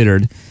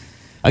considered,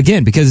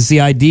 again, because it's the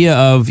idea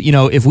of,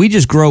 if we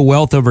just grow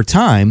wealth over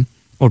time,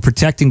 or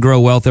protect and grow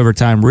wealth over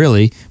time,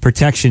 really,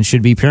 protection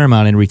should be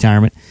paramount in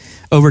retirement.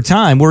 Over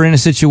time, we're in a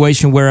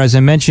situation where, as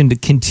I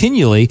mentioned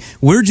continually,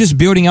 we're just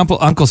building up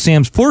Uncle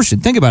Sam's portion.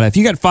 Think about it. If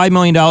you got $5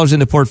 million in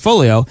the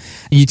portfolio,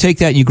 and you take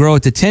that and you grow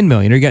it to $10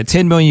 million, or you got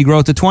 $10 million, you grow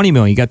it to $20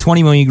 million, you got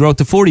 $20 million, you grow it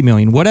to $40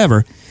 million,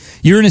 whatever.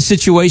 You're in a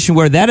situation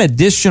where that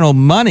additional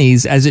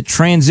monies, as it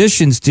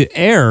transitions to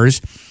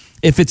heirs,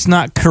 if it's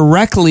not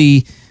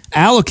correctly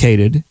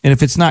allocated and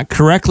if it's not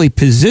correctly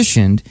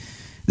positioned,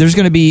 there's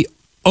going to be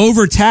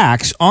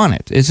overtax on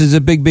it. This is a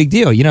big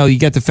deal. You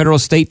get the federal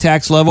state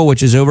tax level,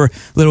 which is a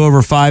little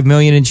over $5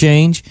 million and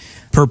change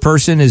per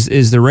person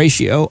is the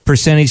ratio,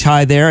 percentage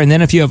high there. And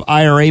then if you have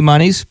IRA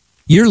monies,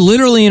 you're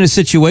literally in a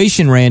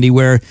situation, Randy,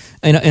 where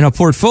in a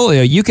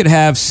portfolio, you could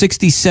have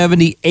 60,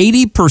 70,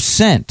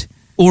 80%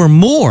 or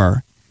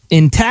more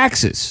in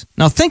taxes.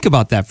 Now think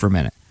about that for a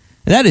minute.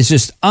 That is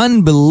just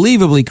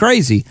unbelievably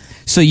crazy.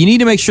 So you need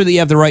to make sure that you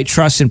have the right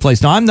trust in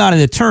place. Now, I'm not an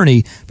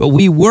attorney, but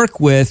we work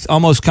with,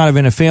 almost kind of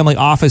in a family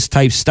office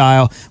type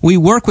style, we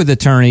work with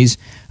attorneys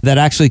that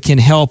actually can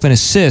help and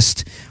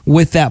assist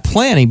with that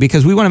planning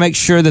because we want to make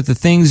sure that the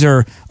things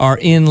are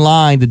in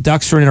line, the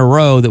ducks are in a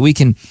row, that we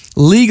can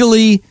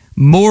legally,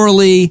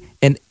 morally,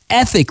 and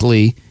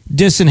ethically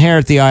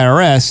disinherit the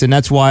IRS. And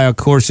that's why, of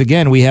course,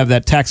 again, we have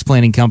that tax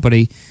planning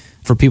company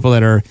for people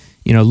that are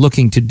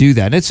looking to do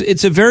that.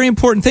 It's a very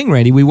important thing,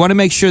 Randy. We want to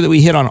make sure that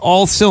we hit on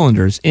all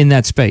cylinders in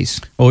that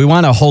space. Well, we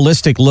want a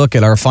holistic look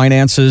at our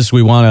finances.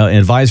 We want an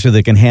advisor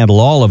that can handle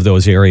all of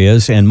those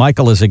areas. And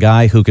Michael is a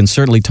guy who can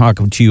certainly talk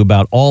to you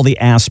about all the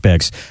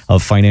aspects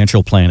of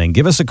financial planning.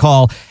 Give us a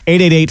call,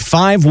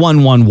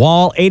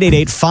 888-511-WALL,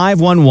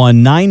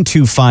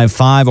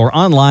 888-511-9255, or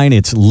online,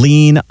 it's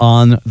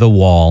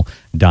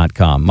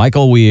leanonthewall.com.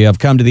 Michael, we have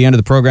come to the end of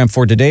the program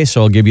for today,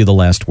 so I'll give you the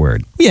last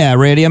word. Yeah,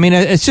 Randy. I mean,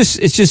 it's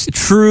just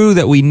true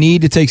that we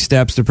need to take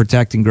steps to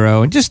protect and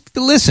grow. And just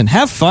listen,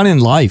 have fun in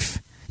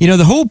life.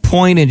 The whole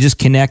point in just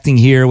connecting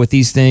here with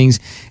these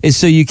things is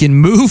so you can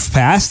move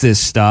past this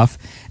stuff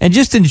and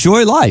just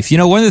enjoy life.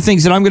 One of the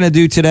things that I'm going to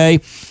do today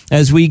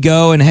as we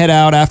go and head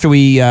out after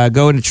we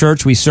go into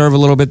church, we serve a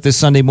little bit this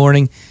Sunday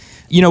morning.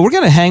 We're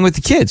going to hang with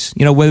the kids.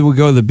 Whether we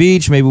go to the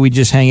beach, maybe we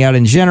just hang out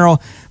in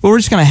general, but we're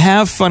just going to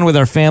have fun with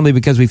our family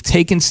because we've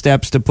taken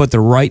steps to put the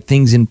right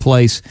things in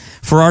place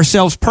for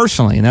ourselves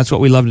personally, and that's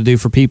what we love to do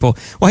for people.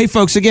 Well, hey,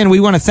 folks, again, we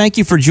want to thank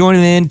you for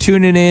joining in,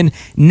 tuning in.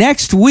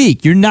 Next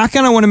week, you're not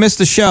going to want to miss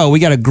the show. We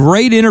got a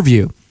great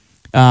interview.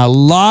 A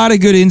lot of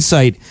good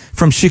insight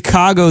from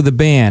Chicago, the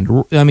band.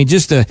 I mean,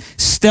 just a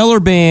stellar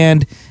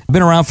band.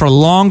 Been around for a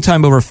long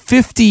time, over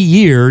 50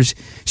 years.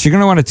 So you're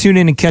going to want to tune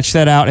in and catch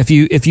that out.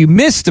 If you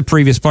missed the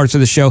previous parts of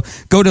the show,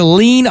 go to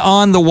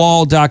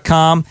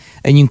leanonthewall.com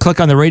and you can click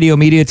on the radio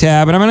media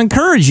tab. And I'm going to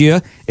encourage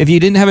you, if you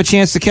didn't have a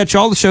chance to catch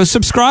all the shows,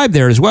 subscribe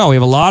there as well. We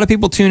have a lot of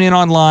people tune in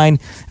online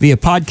via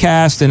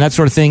podcast and that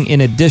sort of thing in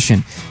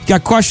addition.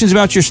 Got questions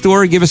about your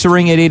story? Give us a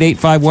ring,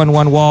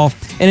 888-511-WALL.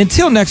 And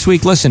until next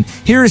week, listen,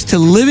 here is to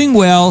living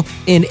well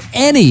in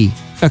any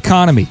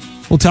economy.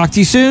 We'll talk to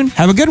you soon.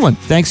 Have a good one.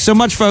 Thanks so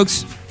much,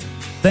 folks.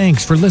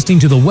 Thanks for listening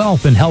to the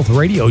Wealth and Health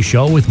Radio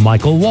Show with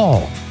Michael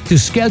Wall. To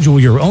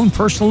schedule your own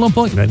personal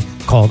appointment,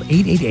 call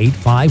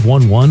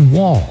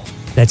 888-511-WALL.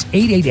 That's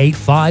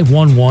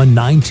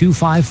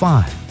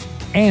 888-511-9255.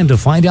 And to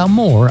find out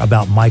more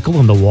about Michael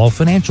and the Wall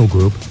Financial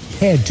Group,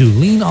 head to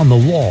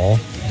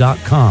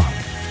leanonthewall.com.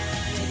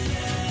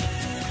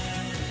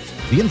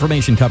 The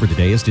information covered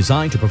today is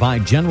designed to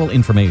provide general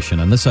information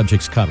on the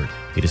subjects covered.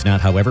 It is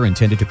not, however,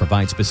 intended to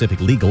provide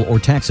specific legal or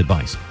tax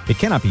advice. It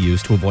cannot be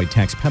used to avoid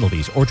tax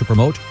penalties or to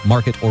promote,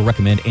 market, or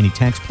recommend any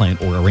tax plan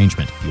or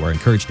arrangement. You are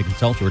encouraged to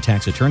consult your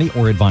tax attorney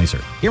or advisor.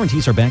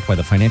 Guarantees are backed by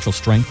the financial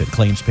strength and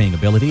claims-paying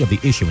ability of the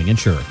issuing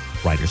insurer.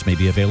 Riders may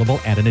be available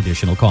at an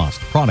additional cost.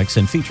 Products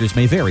and features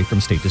may vary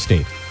from state to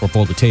state. For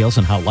full details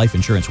on how life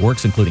insurance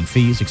works, including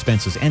fees,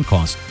 expenses, and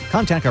costs,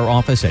 contact our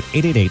office at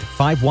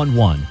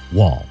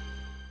 888-511-WALL.